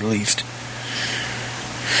stylish, to say the least.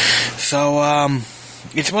 So,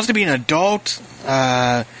 it's supposed to be an adult,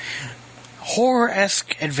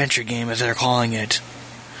 horror-esque adventure game, as they're calling it.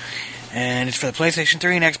 And it's for the PlayStation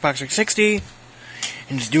 3 and Xbox 360,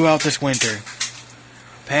 and it's due out this winter.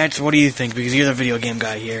 Patz, what do you think? Because you're the video game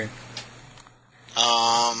guy here.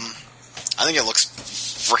 I think it looks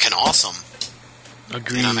freaking awesome.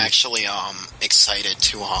 Agreed. And I'm actually excited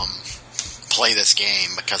to play this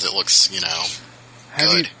game because it looks,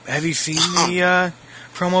 good. Have you seen the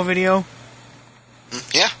promo video?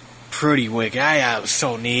 Yeah. Pretty wicked. Yeah, it was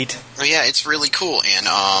so neat. Oh yeah, it's really cool, and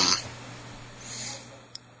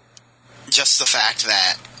just the fact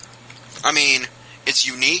that, I mean, it's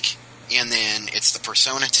unique, and then it's the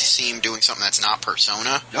Persona team doing something that's not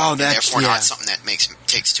Persona. Oh, that's, and therefore yeah. not something that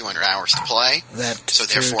takes 200 hours to play. That's so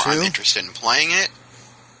therefore true, I'm interested in playing it.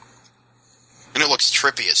 And it looks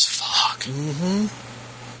trippy as fuck.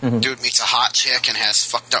 Dude meets a hot chick and has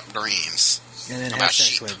fucked up dreams. And then about has sex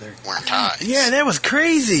sheep with her. wearing ties. Yeah, that was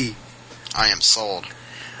crazy. I am sold.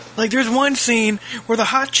 Like, there's one scene where the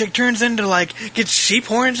hot chick turns into, like, gets sheep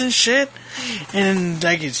horns and shit, and,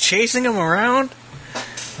 like, is chasing him around.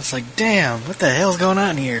 It's like, damn, what the hell's going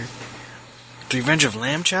on here? The Revenge of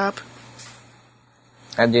Lamb Chop?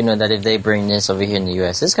 I do know that if they bring this over here in the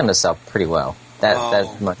U.S., it's going to sell pretty well.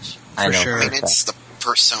 That much. I know. Sure. I mean, it's the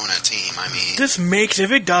Persona team. I mean,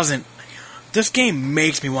 if it doesn't, this game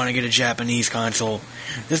makes me want to get a Japanese console.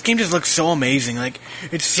 This game just looks so amazing. Like,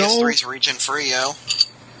 it's so... PS3's region free, yo.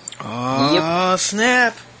 Oh,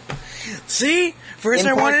 snap. See? First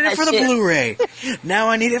I wanted it for the Blu-ray. Now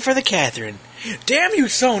I need it for the Catherine. Damn you,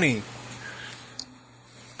 Sony.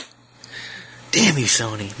 Damn you,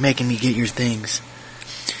 Sony. Making me get your things.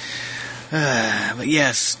 But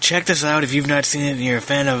yes, check this out if you've not seen it and you're a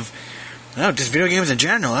fan of, just video games in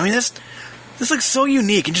general. I mean, this looks so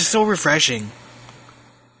unique and just so refreshing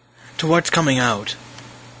to what's coming out.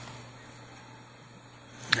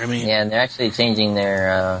 I mean... Yeah, and they're actually changing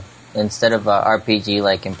their, instead of RPG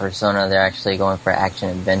like in Persona, they're actually going for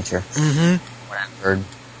action-adventure. Mm-hmm. What I've heard.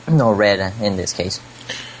 No red in this case.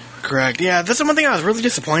 Correct. Yeah, that's the one thing I was really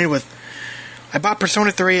disappointed with. I bought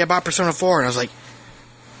Persona 3, I bought Persona 4, and I was like,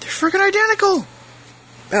 they're freaking identical!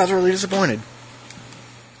 I was really disappointed.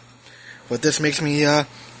 But this makes me,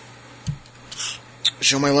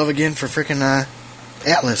 show my love again for freaking,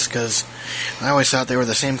 Atlas, because I always thought they were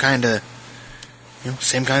the same kind of,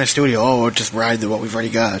 same kind of studio. Oh, we'll just ride what we've already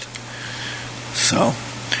got. So,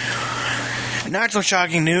 not so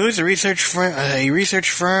shocking news. A research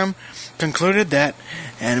firm concluded that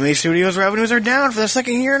anime studios' revenues are down for the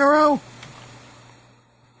second year in a row.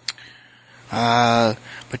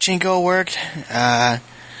 Pachinko worked,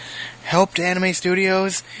 helped anime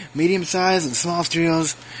studios. Medium-sized and small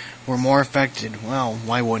studios were more affected. Well,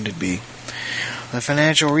 why wouldn't it be? The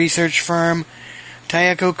financial research firm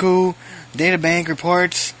Taikoku Databank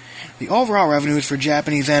reports the overall revenues for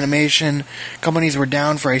Japanese animation companies were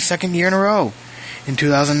down for a second year in a row in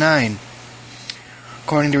 2009.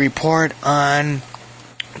 According to a report on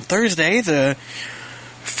Thursday, the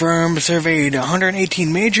firm surveyed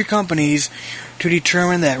 118 major companies to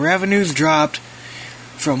determine that revenues dropped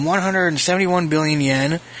from 171 billion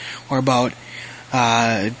yen, or about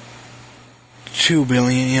 2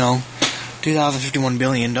 billion, $2,051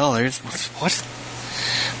 billion. What?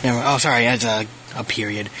 Never. Oh, sorry, that's a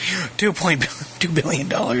period. $2 billion.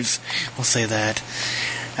 We'll say that.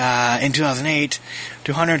 In 2008,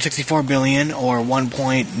 to 164 billion, or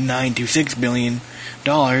 $1.926 billion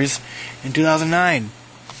in 2009.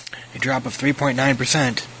 A drop of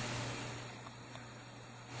 3.9%.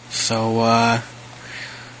 So,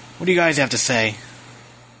 what do you guys have to say?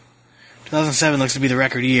 2007 looks to be the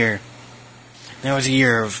record year. That was a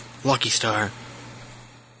year of Lucky Star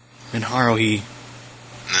and Haruhi.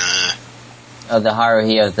 Oh, the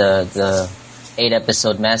Haruhi of the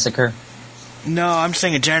 8-episode massacre? No, I'm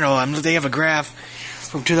saying in general. They have a graph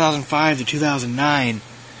from 2005 to 2009.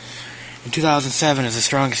 And 2007 is the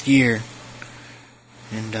strongest year.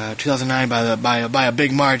 And 2009 by a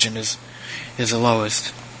big margin is the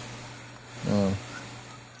lowest. I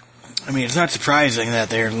mean, it's not surprising that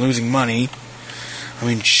they're losing money. I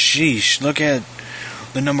mean, sheesh, look at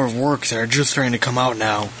the number of works that are just starting to come out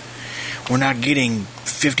now. We're not getting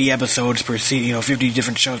 50 episodes per season, 50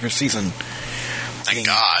 different shows per season. Thank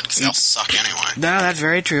God, because they'll suck anyway. No, that's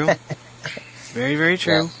very true. Very, very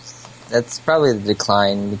true. Yeah, that's probably the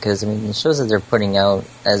decline, because, the shows that they're putting out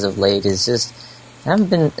as of late is just haven't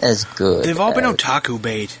been as good. They've all been otaku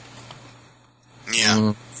bait.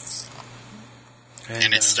 Yeah.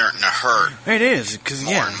 And it's starting to hurt. It is, because,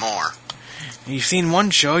 more and more. You've seen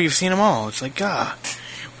one show, you've seen them all. It's like,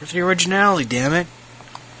 where's the originality, damn it?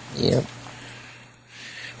 Yep.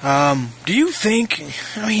 Do you think...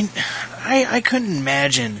 I couldn't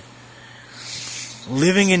imagine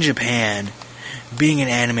living in Japan, being an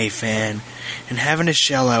anime fan, and having to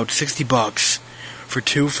shell out $60 for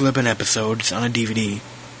 2 flippin' episodes on a DVD.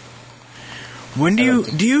 When do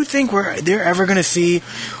you think they're ever going to see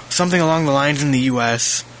something along the lines in the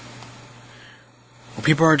U.S. where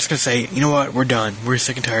people are just going to say, you know what, we're done. We're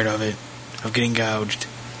sick and tired of it, of getting gouged?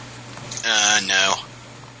 No.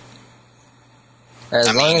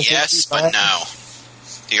 Yes, but no.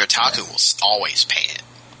 The otaku will always pay it.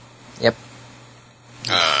 Yep.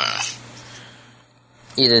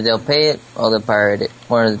 Either they'll pay it or they'll pirate it.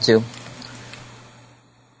 One of the two.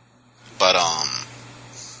 But,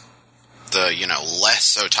 the,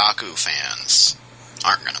 less otaku fans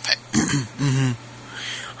aren't gonna pay.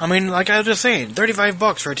 Mm-hmm. Like I was just saying,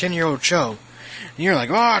 $35 for a 10-year-old show. And you're like,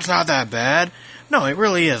 oh, it's not that bad. No, it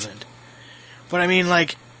really isn't. But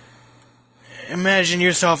imagine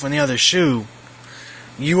yourself in the other shoe.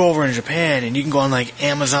 you over in Japan, and you can go on like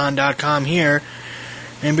Amazon.com here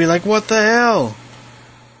and be like, what the hell?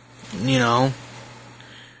 You know?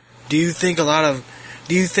 Do you think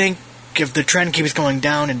if the trend keeps going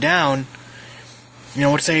down and down, you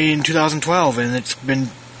know, let's say in 2012, and it's been,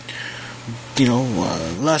 you know,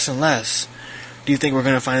 less and less, do you think we're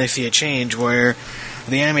going to finally see a change where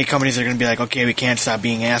the anime companies are going to be like, okay, we can't stop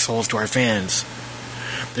being assholes to our fans.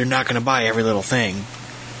 They're not going to buy every little thing.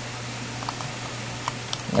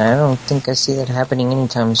 I don't think I see that happening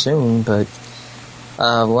anytime soon, but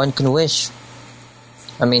one can wish.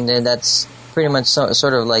 I mean, that's pretty much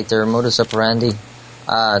sort of like their modus operandi.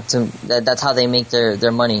 That's how they make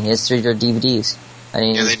their money, is through their DVDs. I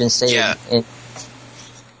mean, it's been stated. Yeah.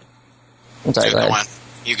 I'm sorry, go ahead.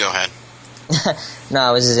 You go ahead. No,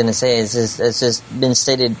 I was just going to say, it's just been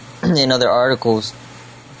stated in other articles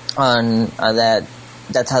on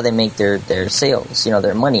that's how they make their sales, you know,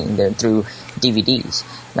 their money, through DVDs.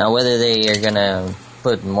 Now, whether they are going to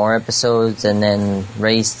put more episodes and then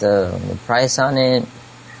raise the price on it,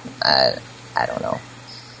 I don't know.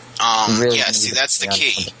 See, that's the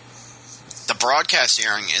key. The broadcast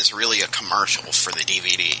airing is really a commercial for the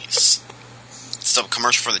DVDs. It's a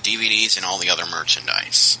commercial for the DVDs and all the other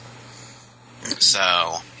merchandise. So,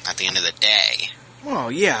 at the end of the day...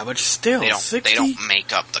 Well, yeah, but still, they don't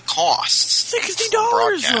make up the costs.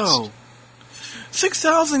 $60, though!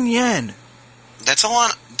 6,000 yen! That's a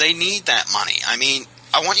lot. They need that money. I mean,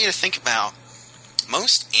 I want you to think about...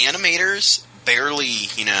 Most animators barely,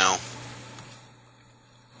 you know...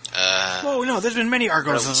 well, no, there's been many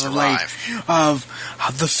articles of late of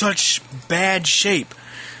the such bad shape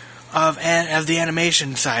of the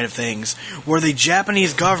animation side of things, where the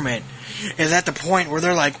Japanese government is at the point where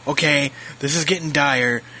they're like, okay, this is getting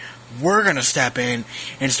dire, we're gonna step in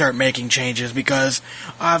and start making changes, because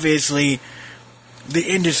obviously the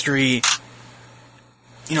industry,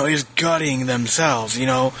 you know, is gutting themselves, you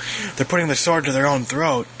know, they're putting the sword to their own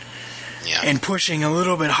throat and pushing a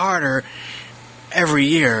little bit harder every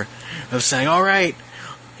year of saying, alright,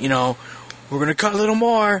 you know, we're going to cut a little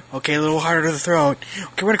more, okay, a little harder to the throat,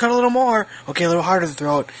 okay, we're going to cut a little more, okay, a little harder to the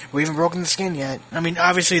throat, we haven't broken the skin yet. I mean,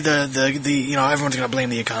 obviously the you know, everyone's going to blame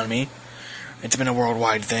the economy. It's been a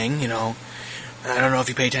worldwide thing, you know. I don't know if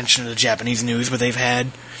you pay attention to the Japanese news, but they've had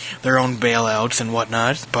their own bailouts and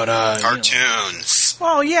whatnot, but, cartoons. You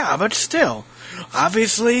know. Well, yeah, but still.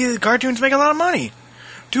 Obviously, the cartoons make a lot of money.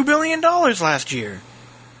 $2 billion last year.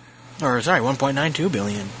 Or, sorry, $1.92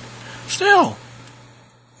 billion. Still.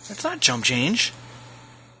 That's not chump change.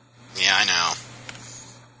 Yeah, I know.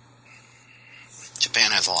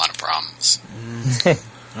 Japan has a lot of problems.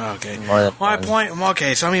 Okay.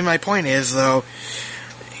 My point is, though,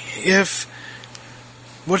 if,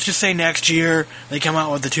 let's just say next year, they come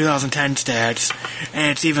out with the 2010 stats, and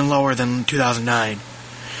it's even lower than 2009,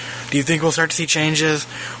 do you think we'll start to see changes,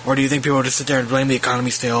 or do you think people will just sit there and blame the economy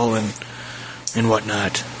still, and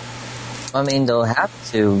whatnot? I mean, they'll have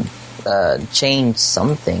to change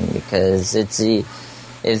something, because if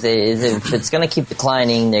it's going to keep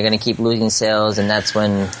declining, they're going to keep losing sales, and that's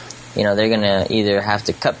when, you know, they're going to either have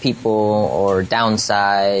to cut people or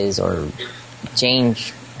downsize or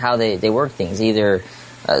change how they work things. Either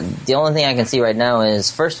the only thing I can see right now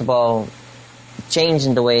is, first of all, change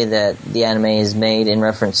in the way that the anime is made, in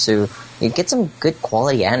reference to, you get some good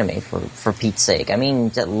quality anime for Pete's sake. I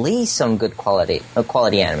mean, at least some good quality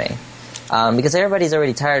anime. Because everybody's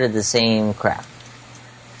already tired of the same crap.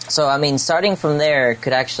 So, I mean, starting from there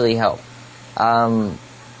could actually help. In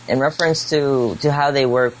reference to how they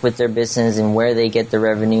work with their business and where they get the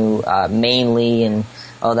revenue, mainly, and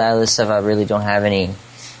all that other stuff, I really don't have any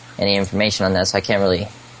information on that, so I can't really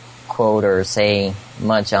quote or say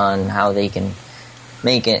much on how they can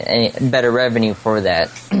make any better revenue for that.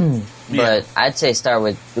 But I'd say start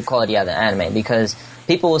with the quality of the anime, because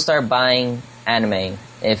people will start buying anime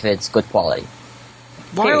if it's good quality.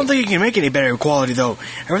 Well, I don't think you can make any better quality, though.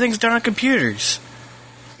 Everything's done on computers.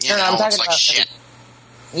 Yeah, I'm talking like about shit.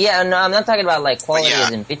 Yeah, no, I'm not talking about like quality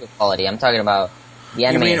as in video quality. I'm talking about the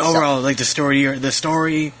anime. You mean itself. overall, like the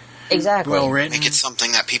story? Exactly. Well written. Make it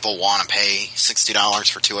something that people want to pay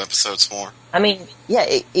 $60 for 2 episodes for. I mean,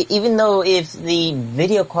 yeah. Even though if the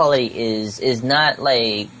video quality is not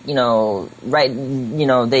like, you know, right, you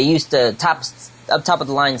know, they used the top of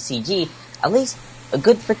the line CG. At least a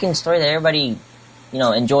good freaking story that everybody, you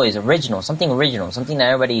know, enjoys, something that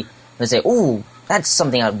everybody would say, "Ooh, that's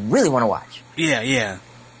something I really want to watch." Yeah. You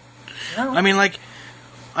know? I mean, like,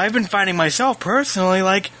 I've been finding myself personally,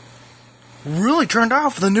 like, really turned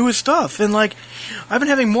off the newest stuff, and like, I've been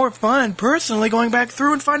having more fun personally going back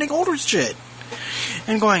through and finding older shit.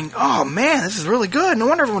 and going, oh man, this is really good. No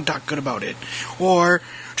wonder everyone talked good about it. Or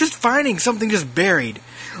just finding something just buried,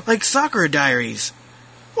 like Sakura Diaries.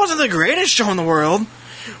 Wasn't the greatest show in the world,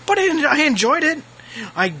 but I enjoyed it.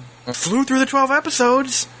 I flew through the 12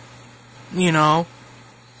 episodes. You know,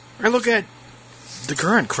 I look at the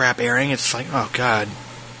current crap airing, it's like, oh god.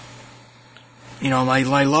 You know,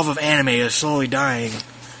 my love of anime is slowly dying,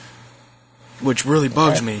 which really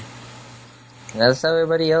bugs me. That's how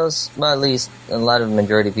everybody else, well, at least a lot of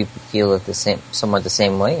majority of people feel it somewhat the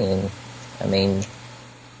same way, and I mean,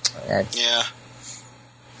 yeah,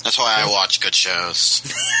 that's why I watch good shows.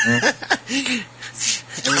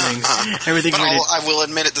 Everything's but rated. I will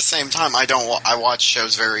admit at the same time, I watch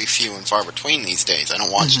shows very few and far between these days. I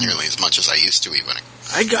don't watch nearly as much as I used to, even.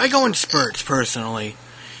 I go in spurts, personally.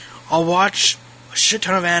 I'll watch a shit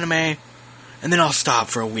ton of anime, and then I'll stop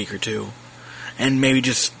for a week or two, and maybe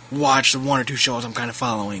just watch the one or two shows I'm kind of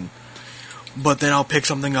following. But then I'll pick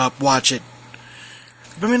something up, watch it.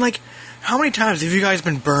 I mean, like, how many times have you guys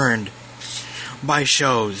been burned by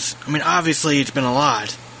shows? I mean, obviously it's been a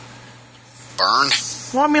lot. Burned?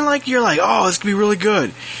 Well, I mean, like, you're like, oh, this could be really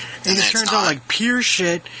good. And it turns out not. like pure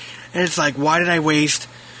shit, and it's like, why did I waste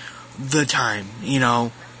the time, you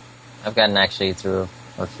know? I've gotten actually through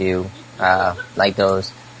a few, like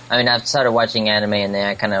those. I mean, I've started watching anime, and then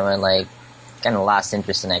I kind of lost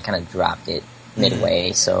interest, and I kind of dropped it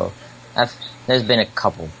midway, so there's been a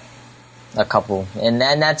couple, and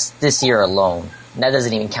then that's this year alone. That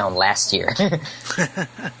doesn't even count last year.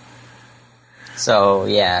 So,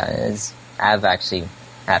 yeah, I've actually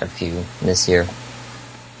had a few this year.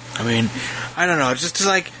 I mean, I don't know, it's just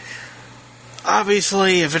like,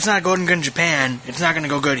 obviously, if it's not going good in Japan, it's not going to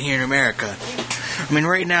go good here in America. I mean,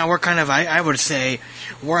 right now, we're kind of, I would say,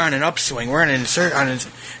 we're on an upswing. We're on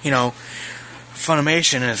you know,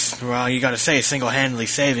 Funimation is, well, you gotta say, single-handedly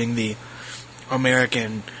saving the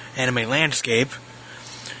American anime landscape,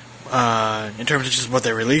 in terms of just what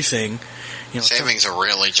they're releasing. You know, saving's a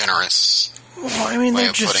really generous way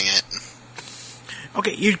of putting it.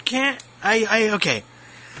 Okay, you can't, okay,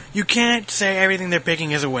 you can't say everything they're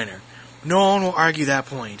picking is a winner. No one will argue that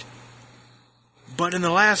point. But in the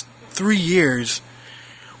last 3 years,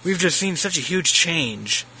 we've just seen such a huge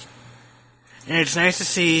change. And it's nice to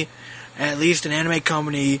see at least an anime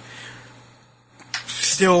company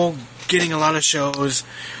still getting a lot of shows.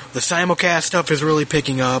 The simulcast stuff is really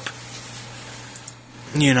picking up.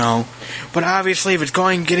 You know. But obviously, if it's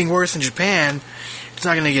getting worse in Japan, it's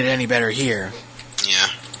not going to get any better here. Yeah.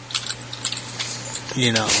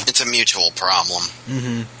 You know. It's a mutual problem.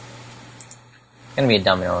 Mm-hmm. It's going to be a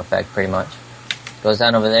domino effect, pretty much. Goes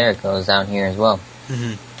down over there, it goes down here as well.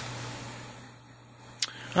 Mm-hmm.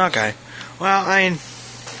 Okay. Well, I mean,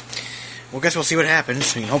 guess we'll see what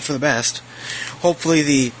happens. I mean, hope for the best. Hopefully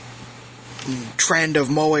the trend of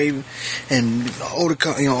moe and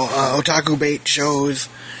otaku bait shows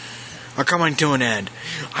are coming to an end.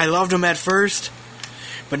 I loved them at first,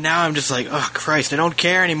 but now I'm just like, oh Christ, I don't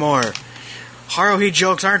care anymore. Haruhi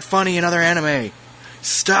jokes aren't funny in other anime.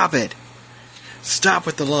 Stop it. Stop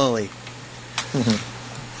with the lolly.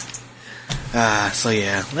 So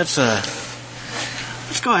yeah, let's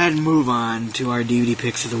go ahead and move on to our DVD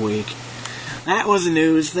picks of the week. That was the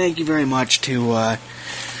news. Thank you very much to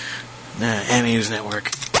Anime News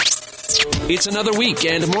Network. It's another week,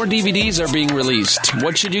 and more DVDs are being released.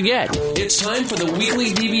 What should you get? It's time for the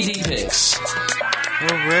weekly DVD picks.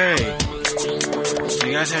 Hooray! So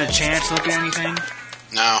you guys had a chance to look at anything?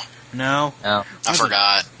 No. No. I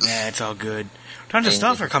forgot. Yeah, it's all good. Tons of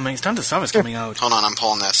stuff is coming out. Hold on, I'm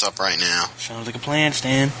pulling this up right now. Sounds like a plan,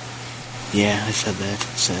 Stan. Yeah, I said that,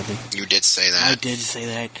 sadly. You did say that. I did say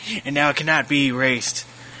that. And now it cannot be erased.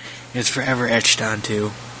 It's forever etched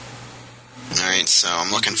onto. Alright, so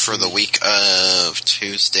I'm looking for the week of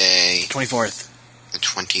Tuesday... 24th. The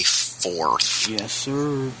 24th. Yes,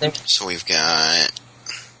 sir. So we've got...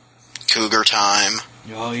 Cougar Time.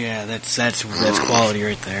 Oh, yeah, that's quality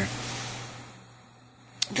right there.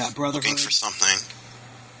 Got Brotherhood. Looking for something.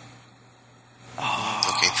 Oh.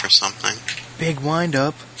 Looking for something. Big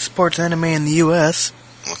wind-up. Sports anime in the U.S.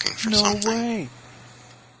 Looking for something. No way.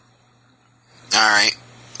 Alright.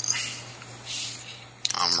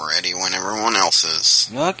 I'm ready when everyone else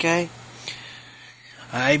is. Okay.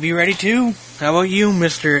 I be ready too. How about you,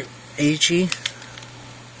 Mr. H.E.?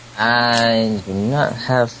 I do not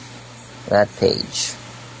have that page.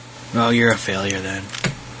 Oh, you're a failure then.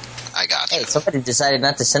 I got you. Hey, somebody decided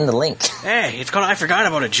not to send the link. Hey, it's called I Forgot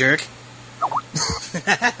About It, jerk.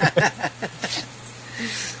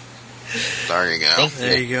 There you go.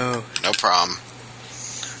 There you go. No problem.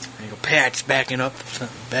 There you go. Pat's backing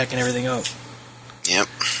everything up. Yep.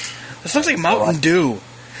 This looks like Mountain Dew.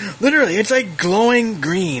 Literally, it's like glowing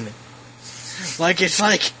green. Like it's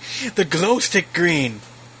like the glow stick green.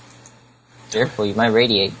 Careful, you might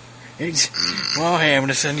radiate. Well, hey, I'm going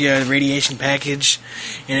to send you a radiation package,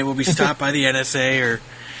 and it will be stopped by the NSA or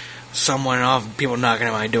someone off people knocking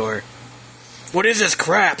at my door. What is this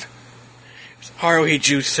crap? It's Haruhi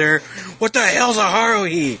juice, sir. What the hell's a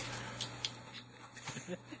Haruhi?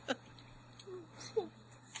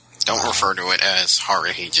 Don't refer to it as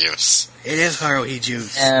Haruhi juice. It is Haruhi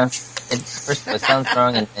juice. Yeah, first of all, it sounds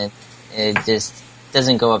wrong, and then it just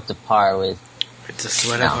doesn't go up to par with... It's a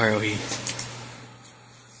sweat of Haruhi.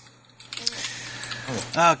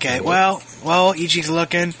 Okay, well, Ichi's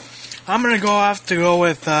looking. I'm gonna go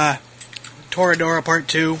with Toradora Part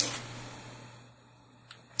 2.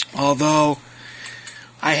 Although,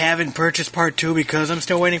 I haven't purchased Part 2 because I'm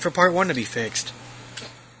still waiting for Part 1 to be fixed.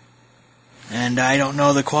 And I don't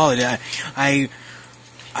know the quality. I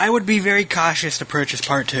would be very cautious to purchase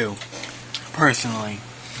Part 2, personally.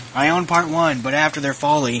 I own Part 1, but after their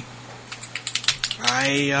folly,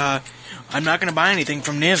 I'm not gonna buy anything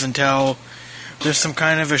from Niz until there's some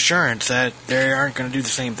kind of assurance that they aren't going to do the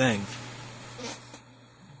same thing.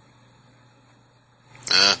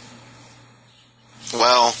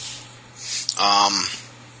 Well,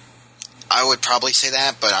 I would probably say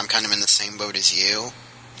that, but I'm kind of in the same boat as you.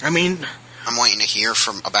 I mean, I'm waiting to hear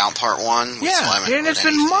about Part 1. Yeah, and it's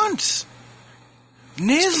been months.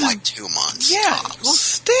 It's been like 2 months. Yeah, tops. well,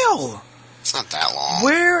 still. It's not that long.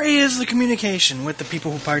 Where is the communication with the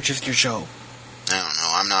people who purchased your show? I don't know.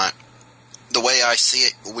 I'm not... The way I see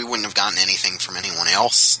it, we wouldn't have gotten anything from anyone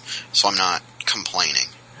else, so I'm not complaining.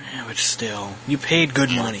 Yeah, but still, you paid good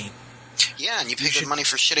money. Yeah, and you pay good money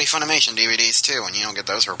for shitty Funimation DVDs, too, and you don't get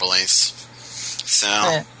those for release. So...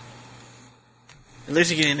 At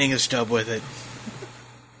least you get an English dub with it.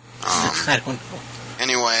 I don't know.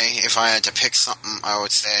 Anyway, if I had to pick something, I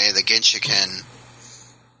would say the Genshiken,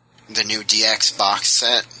 the new DX box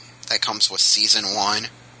set that comes with Season 1,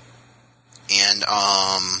 and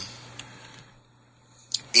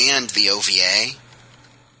the OVA.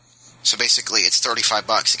 So basically, it's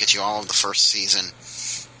 $35 to get you all of the first season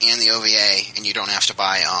and the OVA, and you don't have to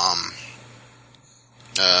buy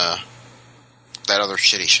that other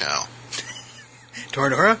shitty show.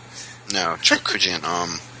 Toradora? No, Chokujin.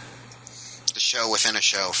 The show within a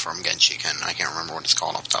show from Genshiken. I can't remember what it's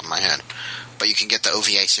called off the top of my head, but you can get the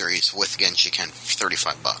OVA series with Genshiken for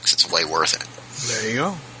 $35. It's way worth it. There you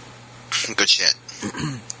go. Good shit.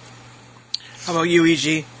 How about you,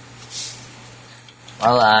 E.G.?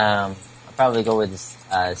 Well, I'll probably go with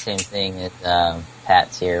the same thing as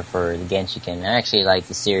Pat's here for the Genshiken. I actually like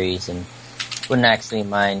the series and wouldn't actually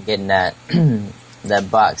mind getting that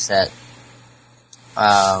that box set.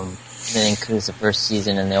 That includes the first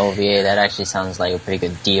season and the OVA. That actually sounds like a pretty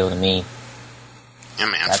good deal to me. Yeah,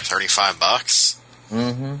 man, for $35.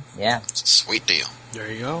 Mm-hmm. Yeah. It's a sweet deal.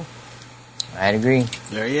 There you go. I'd agree.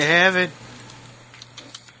 There you have it.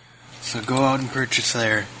 So go out and purchase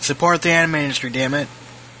there. Support the anime industry, damn it.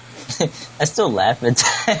 I still laugh at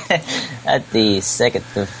the second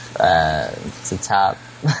to top.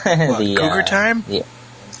 What, Cougar Time? Yeah.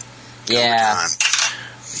 Yeah.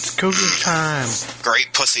 It's Cougar Time.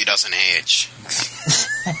 Great pussy doesn't age.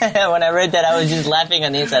 When I read that, I was just laughing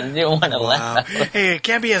on the inside. I didn't want to laugh. Hey, it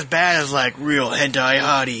can't be as bad as, like, real hentai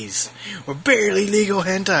hotties. Or barely legal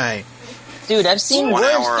hentai. Dude, I've seen 1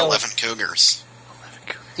 worse, hour, though. 11 cougars.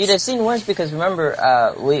 Dude, I've seen worse because remember,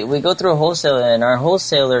 we go through a wholesaler and our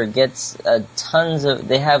wholesaler gets tons of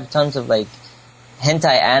like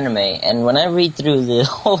hentai anime, and when I read through the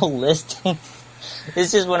whole listing,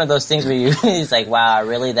 it's just one of those things where it's like, wow,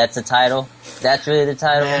 really? That's the title? That's really the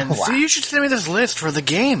title? Man, wow. see, you should send me this list for the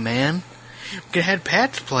game, man. We could have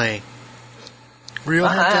Patz play. Real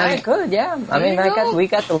hentai. I could, yeah. We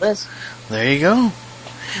got the list. There you go.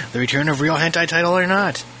 The return of real hentai title or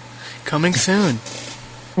not. Coming soon.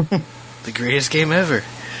 The greatest game ever.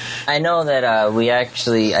 I know that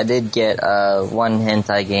I did get one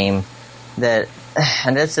hentai game that,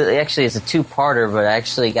 and it's a 2-parter, but I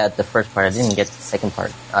actually got the first part. I didn't get the second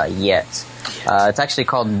part yet. It's actually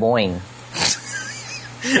called Boing.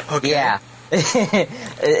 Okay. Yeah.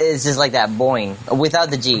 It's just like that, Boing.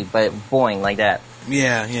 Without the G, but Boing, like that.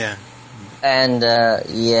 Yeah. And,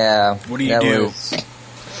 yeah. What do you do?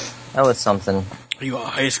 That was something. Are you a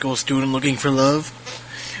high school student looking for love?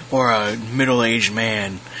 Or a middle-aged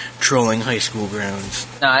man trolling high school grounds?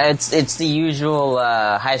 No, it's the usual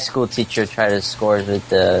high school teacher try to score with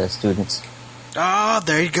the students. Ah,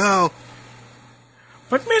 there you go.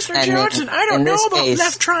 But Mr. Johnson, I don't know about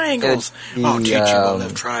left triangles. I'll teach you about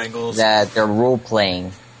left triangles. That they're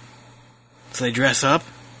role-playing. So they dress up?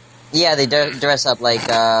 Yeah, they dress up like,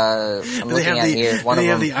 I'm looking at here, one of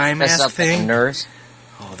them the eye dresses mask up thing? like a nurse.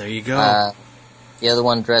 Oh, there you go. The other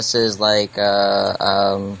one dresses like,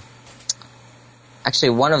 actually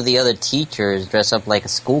one of the other teachers dress up like a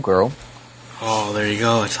schoolgirl. Oh, there you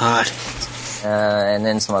go. It's hot. And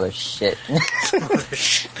then some other shit.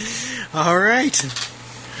 Alright.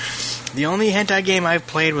 The only hentai game I've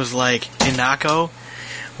played was like Inako,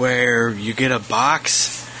 where you get a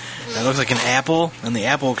box that looks like an apple, and the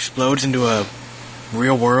apple explodes into a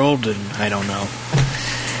real world, and I don't know.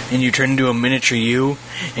 And you turn into a miniature you,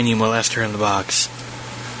 and you molest her in the box.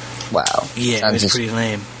 Wow. Yeah, it was pretty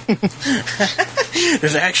lame.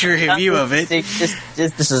 There's actually a review of it.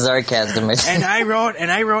 This is sarcasm. And I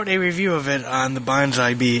wrote a review of it on the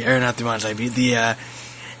Bonsai Bee, or not the Bonsai Bee, the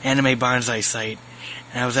Anime Bonsai site.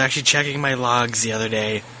 And I was actually checking my logs the other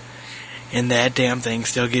day, and that damn thing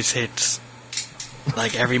still gets hits,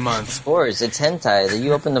 like, every month. Of course, it's hentai.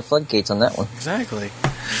 You open the floodgates on that one. Exactly.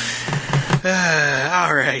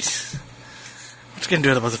 Alright. Let's get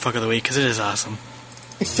into the motherfucker of the week, because it is awesome.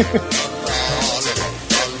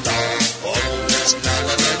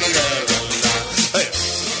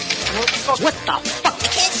 What the fuck? I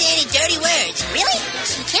can't say any dirty words. Really?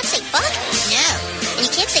 So you can't say fuck? No. And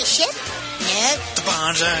you can't say shit? No. The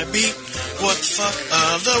Bonsai Bee, what the fuck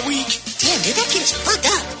of the week? Damn, dude, that kid is fucked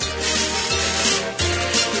up.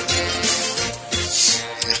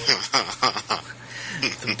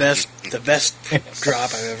 The best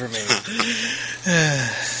drop I've ever made.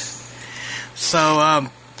 So,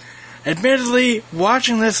 admittedly,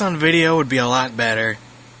 watching this on video would be a lot better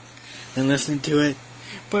than listening to it.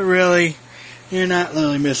 But really, you're not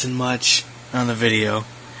really missing much on the video.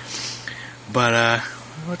 But, I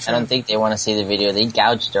don't think they want to see the video. They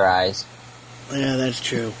gouged their eyes. Yeah, that's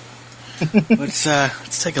true. Let's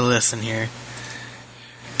take a listen here.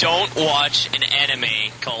 Don't watch an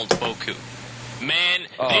anime called Boku. Man,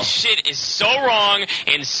 this shit is so wrong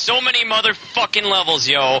in so many motherfucking levels,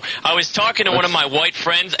 yo. I was talking to one of my white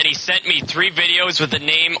friends, and he sent me 3 videos with the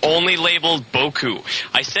name only labeled Boku.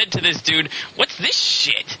 I said to this dude, what's this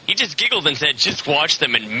shit? He just giggled and said, just watch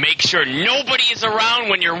them and make sure nobody is around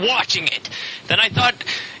when you're watching it. Then I thought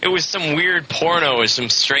it was some weird porno or some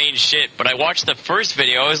strange shit, but I watched the first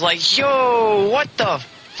video. I was like, yo, what the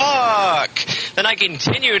fuck? Then I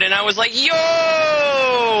continued and I was like,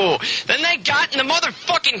 yo! Then they got in the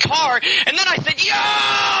motherfucking car and then I said, yo!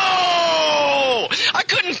 I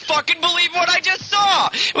couldn't fucking believe what I just saw!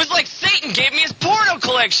 It was like Satan gave me his porno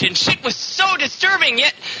collection. Shit was so disturbing,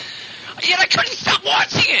 yet I couldn't stop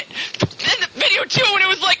watching it! Then the video too, and it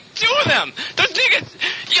was like 2 of them! Those niggas!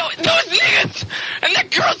 And that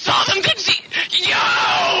girl saw them, then she...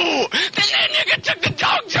 Yo! Then that nigga took the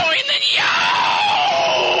dog toy, and then yo!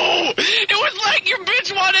 It was like your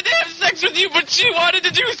bitch wanted to have sex with you, but she wanted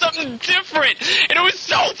to do something different. And it was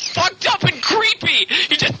so fucked up and creepy.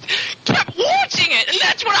 You just kept watching it, and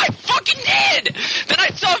that's what I fucking did! Then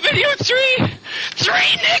I saw video 3! 3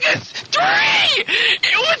 niggas! 3!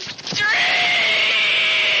 It was 3!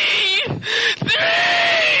 3!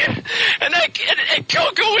 And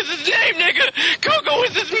Coco was his name, nigga! Coco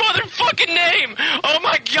was his motherfucking name! Oh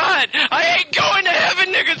my god! I ain't going to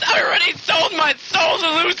heaven, niggas! I already sold my soul to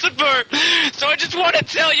Lucifer! So I just want to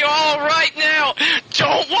tell you all right now,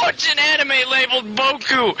 don't watch an anime labeled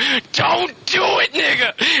Boku! Don't do it,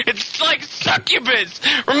 nigga! It's like succubus!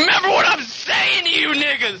 Remember what I'm saying to you,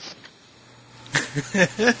 niggas!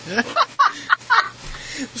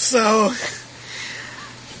 So,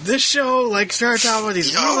 this show, like, starts out with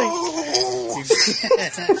these really...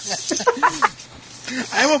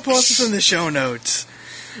 I will post this in the show notes.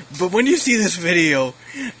 But when you see this video,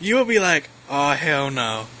 you will be like, oh, hell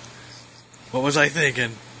no. What was I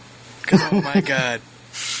thinking? Because, oh my god.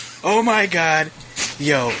 Oh my god.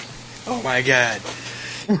 Yo. Oh my god.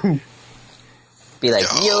 Be like,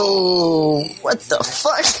 yo, what the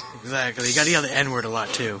fuck? Exactly. You gotta yell the N-word a lot,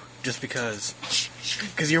 too. Just because.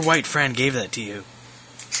 Because your white friend gave that to you.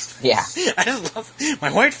 Yeah. I just love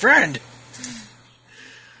my white friend.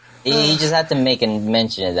 You just have to make a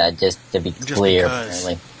mention of that just to be clear. Because.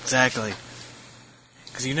 Apparently. Exactly.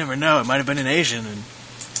 Because you never know. It might have been an Asian, and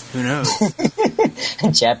who knows?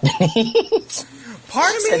 Japanese.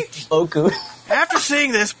 Part of me, Boku. after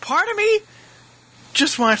seeing this, part of me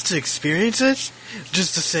just wants to experience it.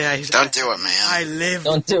 Just to say, Don't do it, man. I lived.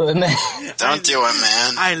 Don't do it, man. Don't do it,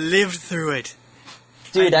 man. I lived through it.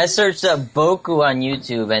 Dude, I searched up Boku on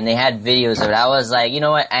YouTube and they had videos of it. I was like, you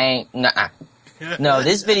know what? I ain't. Nuh-uh. No,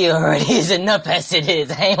 this video already is enough as it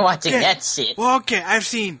is. I ain't watching that shit. Well, okay, I've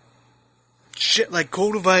seen shit like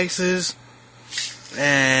Cold Devices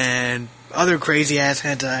and other crazy ass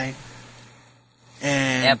hentai.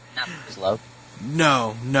 And Yep, not slow.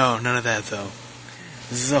 no, none of that though.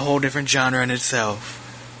 This is a whole different genre in itself.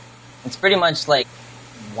 It's pretty much like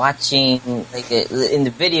watching, like, in the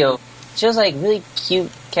video, it shows, like, really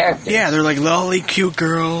cute characters. Yeah, they're like lovely, cute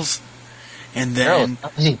girls. And then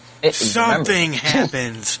something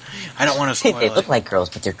happens. I don't want to spoil They it. look like girls,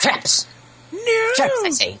 but they're traps. No! Traps, I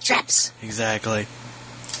say. Traps. Exactly.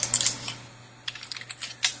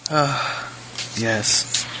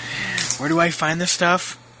 Yes. Where do I find this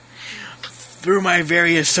stuff? Through my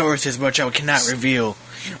various sources, which I cannot reveal.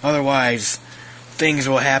 Otherwise, things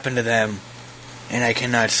will happen to them. And I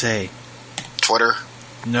cannot say. Twitter?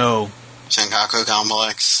 No. Senkaku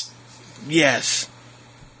Complex? Yes.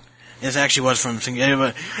 This actually was from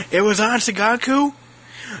Senkaku. It was on Senkaku.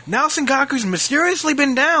 Now Senkaku's mysteriously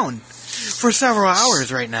been down for several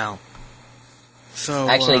hours right now. So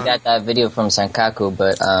I actually got that video from Senkaku,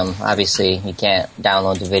 but obviously you can't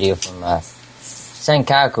download the video from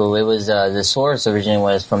Senkaku. It was the source originally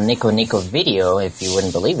was from Nico Nico Video, if you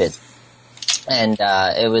wouldn't believe it, and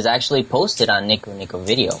it was actually posted on Nico Nico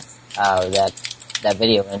Video. That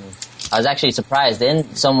video, and I was actually surprised.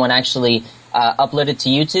 Then someone actually uploaded it to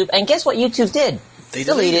YouTube, and guess what YouTube did? They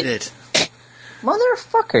deleted it.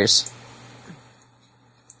 Motherfuckers.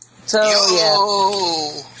 So,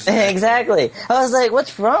 yeah. Exactly. I was like,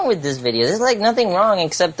 what's wrong with this video? There's like nothing wrong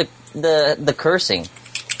except the cursing.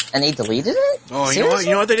 And they deleted it? Oh, Seriously?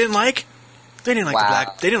 you know what they didn't like? They didn't like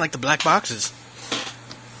Wow. the black boxes.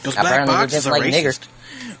 Those Apparently black boxes they are didn't like racist.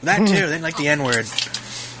 That too, they didn't like the N-word.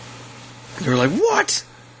 They were like, what?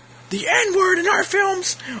 The N-word in our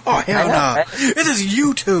films? Oh, hell I know, no. right? This is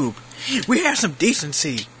YouTube. We have some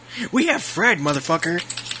decency. We have Fred, motherfucker.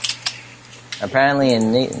 Apparently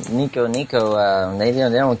in Nico Nico, they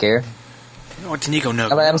don't care. What's Nico know?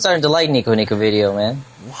 I'm starting to like Nico Nico Video, man.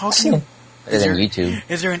 How can you... Better than YouTube.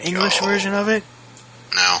 Is there an English version of it?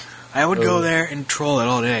 No. I would go there and troll it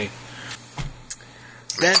all day.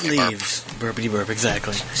 Dead Leaves. Burpity burp,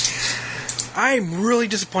 exactly. I'm really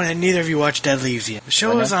disappointed that neither of you watched Dead Leaves yet. The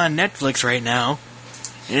show is on Netflix right now,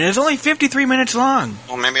 and it's only 53 minutes long.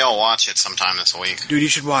 Well, maybe I'll watch it sometime this week. Dude, you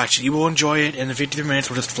should watch it. You will enjoy it, and the 53 minutes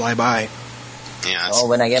will just fly by. Yeah,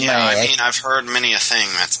 when I get I mean, I've heard many a thing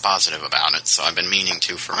that's positive about it, so I've been meaning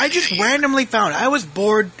to for I just randomly found I was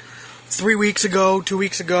bored 2 weeks ago,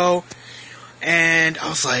 and I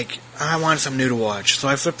was like, I wanted something new to watch. So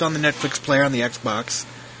I flipped on the Netflix player on the Xbox,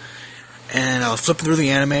 and I was flipping through the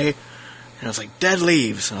anime, and I was like, Dead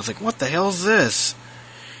Leaves. And I was like, what the hell is this?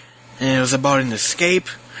 And it was about an escape.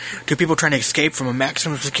 2 people trying to escape from a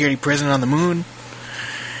maximum security prison on the moon.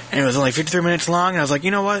 And it was only 53 minutes long, and I was like, you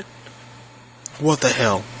know what? What the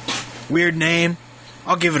hell? Weird name.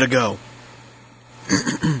 I'll give it a go.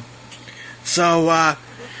 So,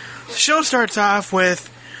 the show starts off with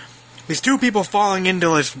these 2 people falling into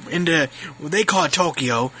what they call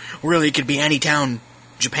Tokyo. Really, it could be any town,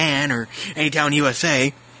 Japan, or any town,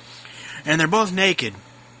 USA. And they're both naked.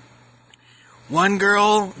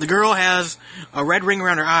 The girl has a red ring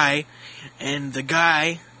around her eye, and the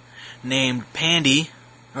guy named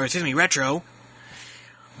Retro,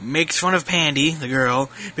 makes fun of Pandy, the girl,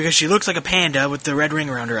 because she looks like a panda with the red ring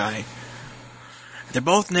around her eye. They're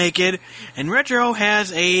both naked, and Retro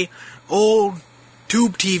has a old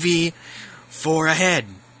tube TV for a head.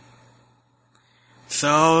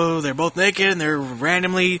 So, they're both naked, and they're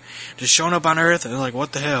randomly just showing up on Earth, and they're like,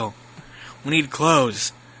 what the hell? We need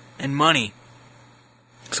clothes and money.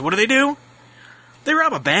 So what do? They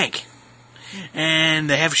rob a bank. And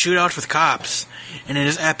they have shootouts with cops, and it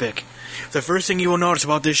is epic. The first thing you will notice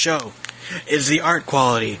about this show is the art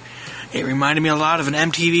quality. It reminded me a lot of an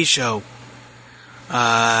MTV show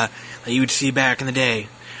that you would see back in the day.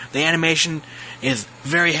 The animation is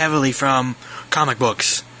very heavily from comic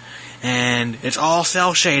books, and it's all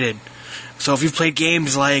cel-shaded. So if you've played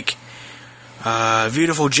games like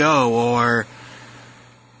Beautiful Joe or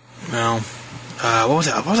what was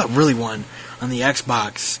that really one on the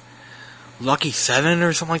Xbox? Lucky 7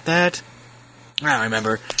 or something like that? I don't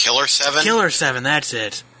remember. Killer 7? Killer 7, that's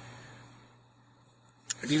it.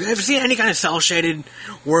 If you've ever seen any kind of cel-shaded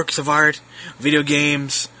works of art, video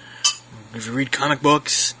games, if you read comic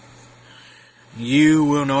books, you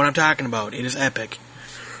will know what I'm talking about. It is epic.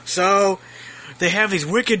 So, they have these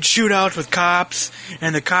wicked shootouts with cops,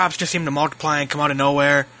 and the cops just seem to multiply and come out of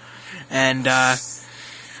nowhere. And,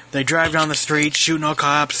 they drive down the street shooting all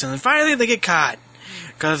cops, and then finally they get caught.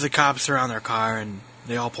 Because the cops are on their car, and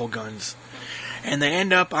they all pull guns. And they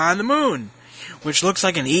end up on the moon, which looks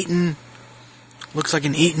like an eaten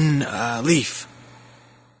leaf.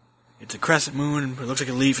 It's a crescent moon, it looks like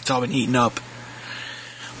a leaf, it's all been eaten up.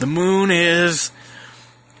 The moon is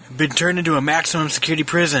been turned into a maximum security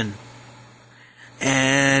prison.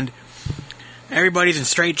 And everybody's in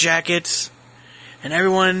straitjackets, and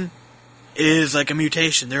everyone is like a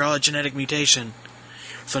mutation. They're all a genetic mutation.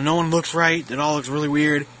 So no one looks right. It all looks really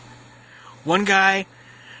weird. One guy,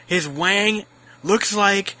 his wang looks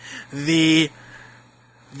like the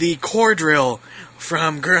core drill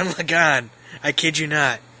from Gurren Lagann. I kid you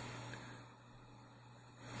not.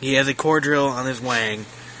 He has a core drill on his wang,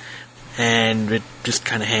 and it just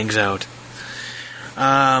kind of hangs out.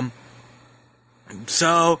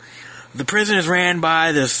 So, the prison is ran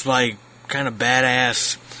by this, like, kind of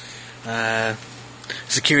badass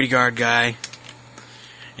security guard guy.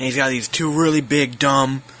 And he's got these two really big,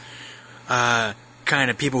 dumb kind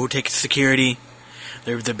of people who take security.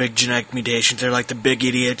 They're the big genetic mutations. They're like the big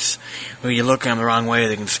idiots. When you look at them the wrong way,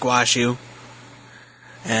 they can squash you.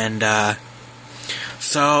 And,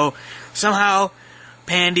 so, somehow,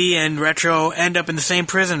 Pandy and Retro end up in the same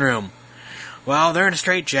prison room. Well, they're in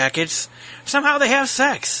straitjackets. Somehow they have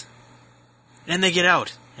sex. And they get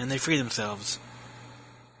out. And they free themselves.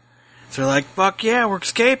 So they're like, fuck yeah, we're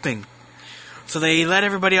escaping. So they let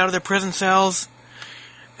everybody out of their prison cells.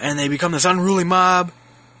 And they become this unruly mob.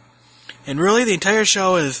 And really, the entire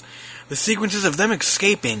show is the sequences of them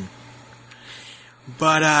escaping.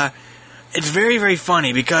 But, it's very, very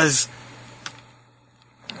funny because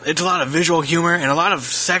it's a lot of visual humor and a lot of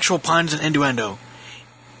sexual puns and innuendo.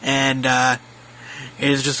 And, it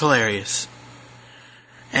is just hilarious.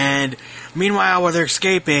 And, meanwhile, while they're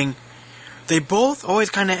escaping, they both always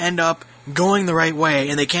kind of end up going the right way,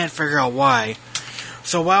 and they can't figure out why.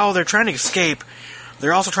 So while they're trying to escape,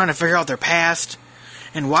 they're also trying to figure out their past,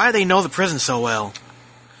 and why they know the prison so well.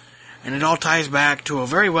 And it all ties back to a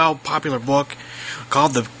very well popular book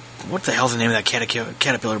called the... What the hell's the name of that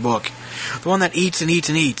caterpillar book? The one that eats and eats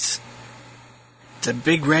and eats. It's a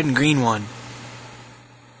big red and green one.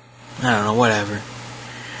 I don't know, whatever.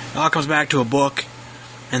 It all comes back to a book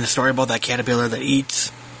and the story about that caterpillar that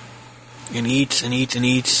eats and eats and eats and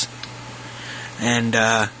eats. And,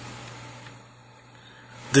 the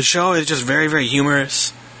show is just very, very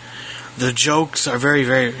humorous. The jokes are very,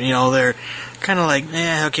 very, they're kind of like,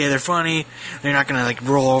 okay, they're funny. They're not gonna, like,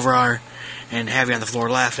 roll over and have you on the floor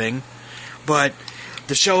laughing. But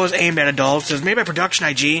the show is aimed at adults. It's made by Production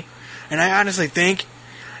IG. And I honestly think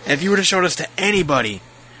if you were to show this to anybody,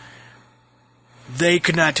 they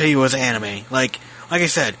could not tell you it was anime. Like I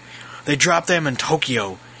said, they dropped them in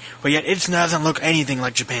Tokyo. But yet it doesn't look anything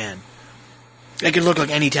like Japan. It could look like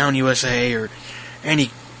any town USA or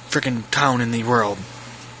any freaking town in the world.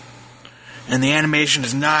 And the animation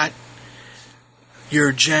is not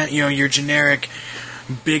your generic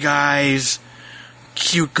big eyes,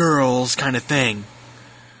 cute girls kind of thing.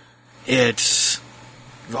 It's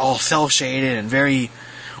all cel-shaded and very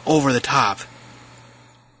over the top.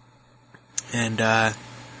 And I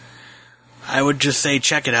would just say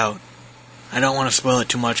check it out. I don't want to spoil it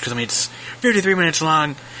too much because it's 53 minutes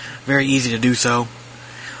long. Very easy to do so.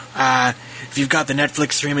 If you've got the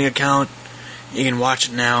Netflix streaming account, you can watch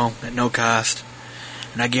it now at no cost.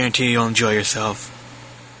 And I guarantee you'll enjoy yourself.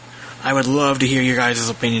 I would love to hear your guys'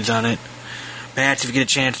 opinions on it. Patz, if you get a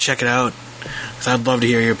chance, check it out. Because I'd love to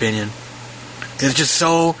hear your opinion. It's just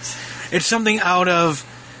so... It's something out of...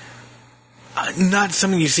 not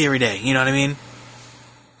something you see every day, you know what I mean?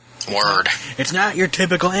 Word. It's not your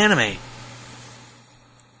typical anime.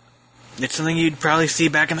 It's something you'd probably see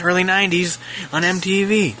back in the early 90s on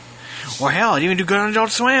MTV. Or hell, it even do good on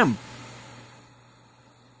Adult Swim.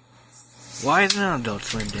 Why isn't it on Adult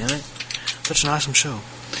Swim, damn it? Such an awesome show.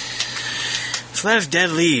 So that is Dead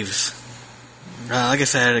Leaves. Like I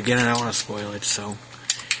said, again, I don't want to spoil it, so...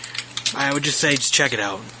 I would just say, just check it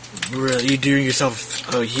out. Really, you do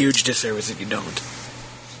yourself a huge disservice if you don't.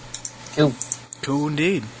 Cool. Cool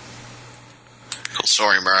indeed. Cool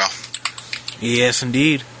story, bro. Yes,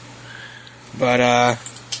 indeed. But,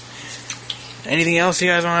 anything else you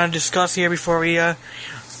guys want to discuss here before we,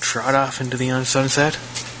 trot off into the sunset?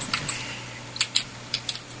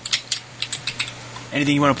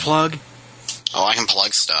 Anything you want to plug? Oh, I can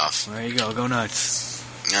plug stuff. There you go. Go nuts.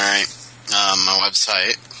 Alright. My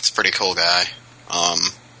website. It's a pretty cool guy.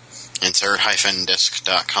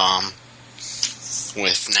 Insert-disc.com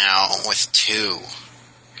with 2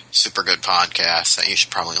 super good podcasts that you should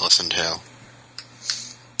probably listen to.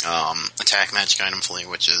 Attack Magic Item Fleet,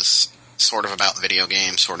 which is sort of about video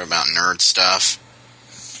games, sort of about nerd stuff.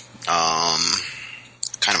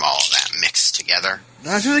 Kind of all of that mixed together.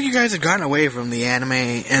 I feel like you guys have gotten away from the anime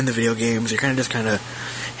and the video games. You're kind of just kind of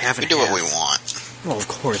half and We do half. what we want. Well, of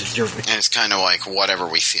course, it's your... And it's kind of like whatever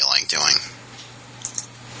we feel like doing.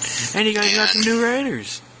 And you guys got some new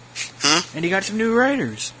writers. Mm-hmm. And you got some new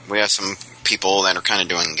writers. We have some people that are kind of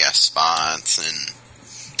doing guest spots, and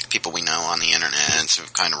people we know on the internet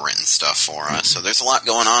who've kind of written stuff for us. So there's a lot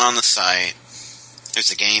going on the site.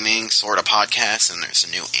 There's a gaming sort of podcast, and there's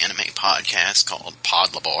a new anime podcast called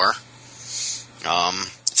Pod Labor.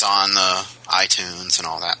 It's on the iTunes and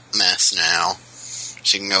all that mess now,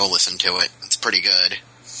 so you can go listen to it. It's pretty good.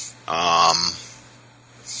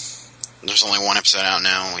 There's only one episode out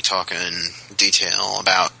now, and we talk in detail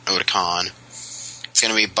about Otakon. It's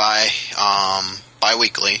going to be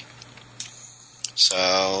bi-weekly.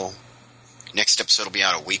 So, next episode will be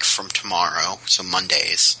out a week from tomorrow, so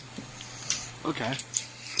Mondays. Okay.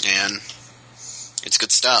 And it's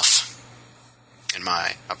good stuff, in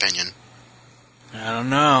my opinion. I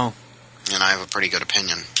don't know. And I have a pretty good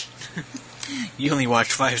opinion. You only watch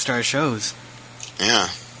 5-star shows. Yeah.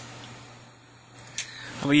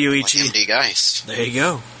 How about you, Like Ichi? MD Geist. There you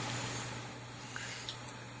go.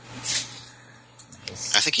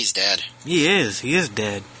 I think he's dead. He is. He is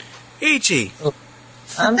dead. Ichi.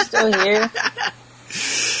 I'm still here.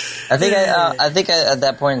 I think at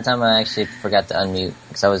that point in time I actually forgot to unmute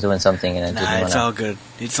because I was doing something and I didn't want to. It's all good.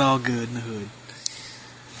 It's all good in the hood.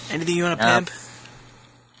 Anything you want to pimp?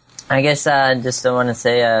 I guess I just want to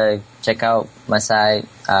say check out my site.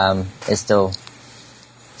 It's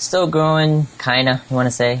still growing, kinda. You want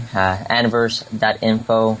to say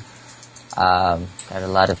Aniverse.info. Got a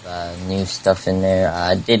lot of new stuff in there.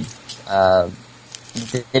 I did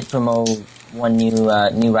promote one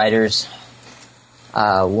new writers.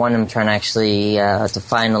 One I'm trying to actually to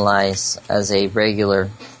finalize as a regular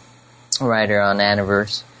writer on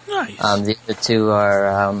Aniverse. Nice. The other two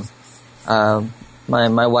are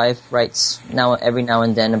my wife writes every now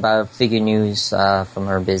and then about figure news from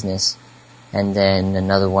her business, and then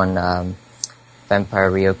another one,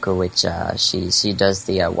 Vampire Ryoko, which she does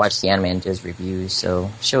the watch the anime and does reviews. So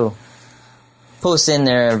she'll post in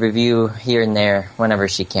there a review here and there whenever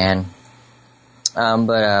she can.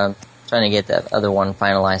 But trying to get that other one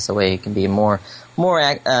finalized so way it can be more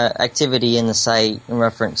activity in the site in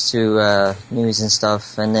reference to news and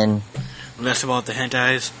stuff, and then less about the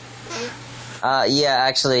hentais. Yeah,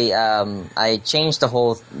 actually, I changed the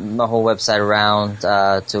whole website around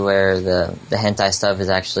to where the hentai stuff is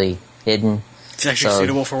actually hidden. It's actually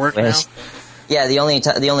suitable for work now. Yeah, the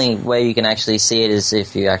only way you can actually see it is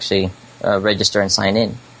if you actually register and sign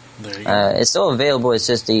in. There you go. It's still available. It's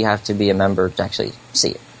just that you have to be a member to actually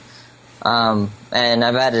see it. And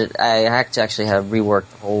I had to actually have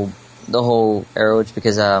reworked the whole Arrowage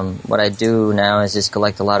because what I do now is just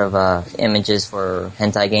collect a lot of images for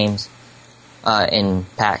hentai games in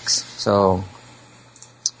packs. So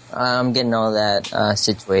I'm getting all that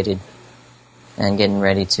situated and getting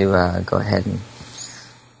ready to go ahead and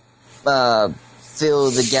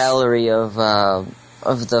fill the gallery of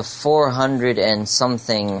the 400 and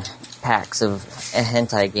something packs of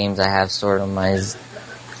hentai games I have stored on my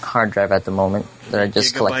hard drive at the moment that are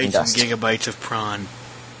just collecting dust. And gigabytes of prawn.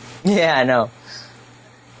 Yeah, I know.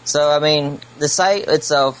 So, I mean, the site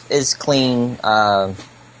itself is clean in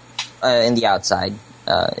the outside.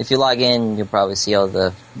 If you log in, you'll probably see all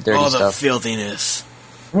the dirty stuff. All the filthiness.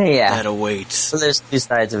 Yeah. That awaits. So there's two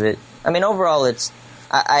sides of it. I mean, overall,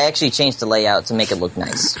 I actually changed the layout to make it look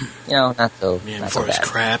nice. You know, not so Yeah, not before so it was bad.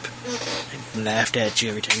 crap. And laughed at you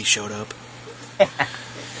every time you showed up.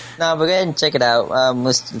 No, but go ahead and check it out.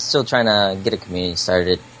 We're still trying to get a community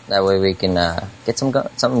started. That way we can get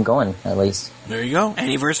something going, at least. There you go.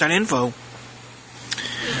 Aniverse.info.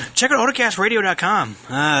 Check out otacastradio.com.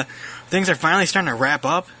 Things are finally starting to wrap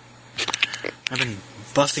up. I've been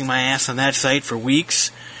busting my ass on that site for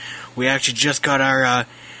weeks. We actually just got our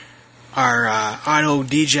auto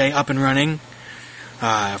DJ up and running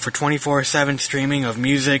for 24/7 streaming of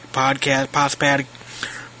music, past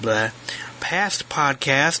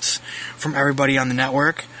podcasts from everybody on the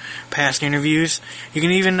network, past interviews. You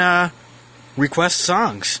can even request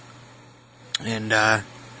songs. And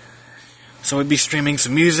so we'd be streaming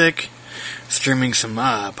some music, streaming some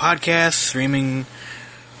podcasts, streaming...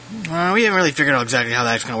 we haven't really figured out exactly how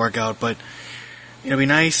that's going to work out, but it'll be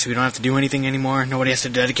nice. We don't have to do anything anymore. Nobody has to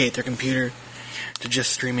dedicate their computer to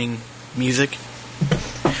just streaming music.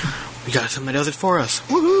 We got something that does it for us.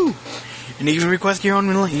 Woohoo! And you can request your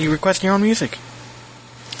own music.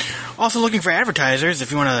 Also looking for advertisers if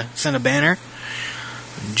you want to send a banner.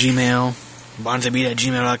 Gmail,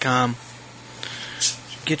 bonsaibeat@gmail.com.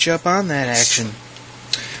 Get you up on that action.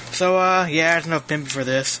 So, yeah, that's enough pimping for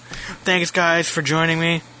this. Thanks, guys, for joining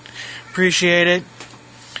me. Appreciate it.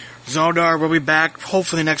 Zoldar will be back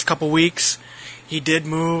hopefully next couple weeks. He did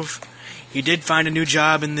move. He did find a new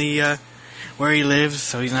job in the where he lives,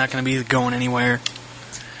 so he's not going to be going anywhere.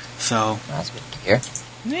 So That's good to hear.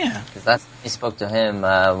 yeah. Because last time I spoke to him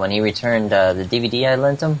when he returned the DVD I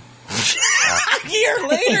lent him. A year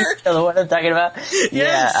later. You know what I'm talking about?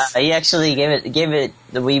 Yes. Yeah, he actually gave it.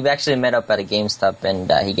 We actually met up at a GameStop, and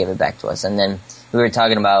he gave it back to us. And then we were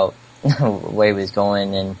talking about where he was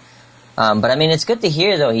going, and but I mean, it's good to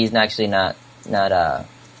hear though he's actually not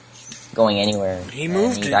going anywhere. He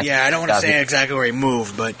moved. I don't want to say exactly where he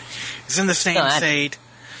moved, but he's in the same state.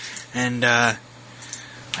 And I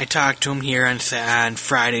talked to him here on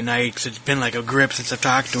Friday night, 'cause it's been like a grip since I've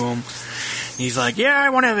talked to him. He's like, yeah, I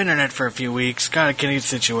want to have internet for a few weeks. Gotta get it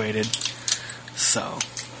situated. So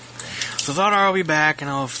thought I'll be back,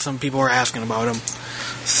 and some people were asking about him.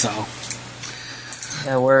 So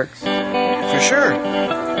that works. For sure.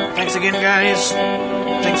 Thanks again, guys.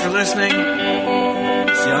 Thanks for listening.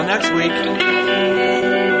 See y'all next week.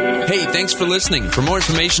 Hey, thanks for listening. For more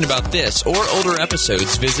information about this or older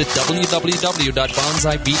episodes, visit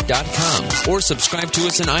www.bonsaibeat.com or subscribe to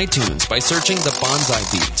us in iTunes by searching The Bonsai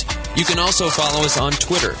Beat. You can also follow us on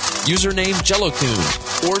Twitter, username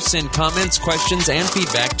Jellokun, or send comments, questions, and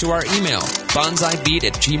feedback to our email,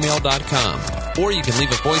 bonsaibeat@gmail.com. Or you can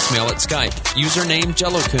leave a voicemail at Skype, username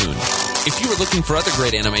Jellokun. If you are looking for other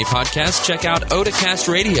great anime podcasts, check out Otakast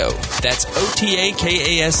Radio. That's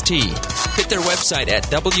Otakast. Hit their website at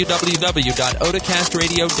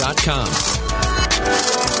www.otakastradio.com.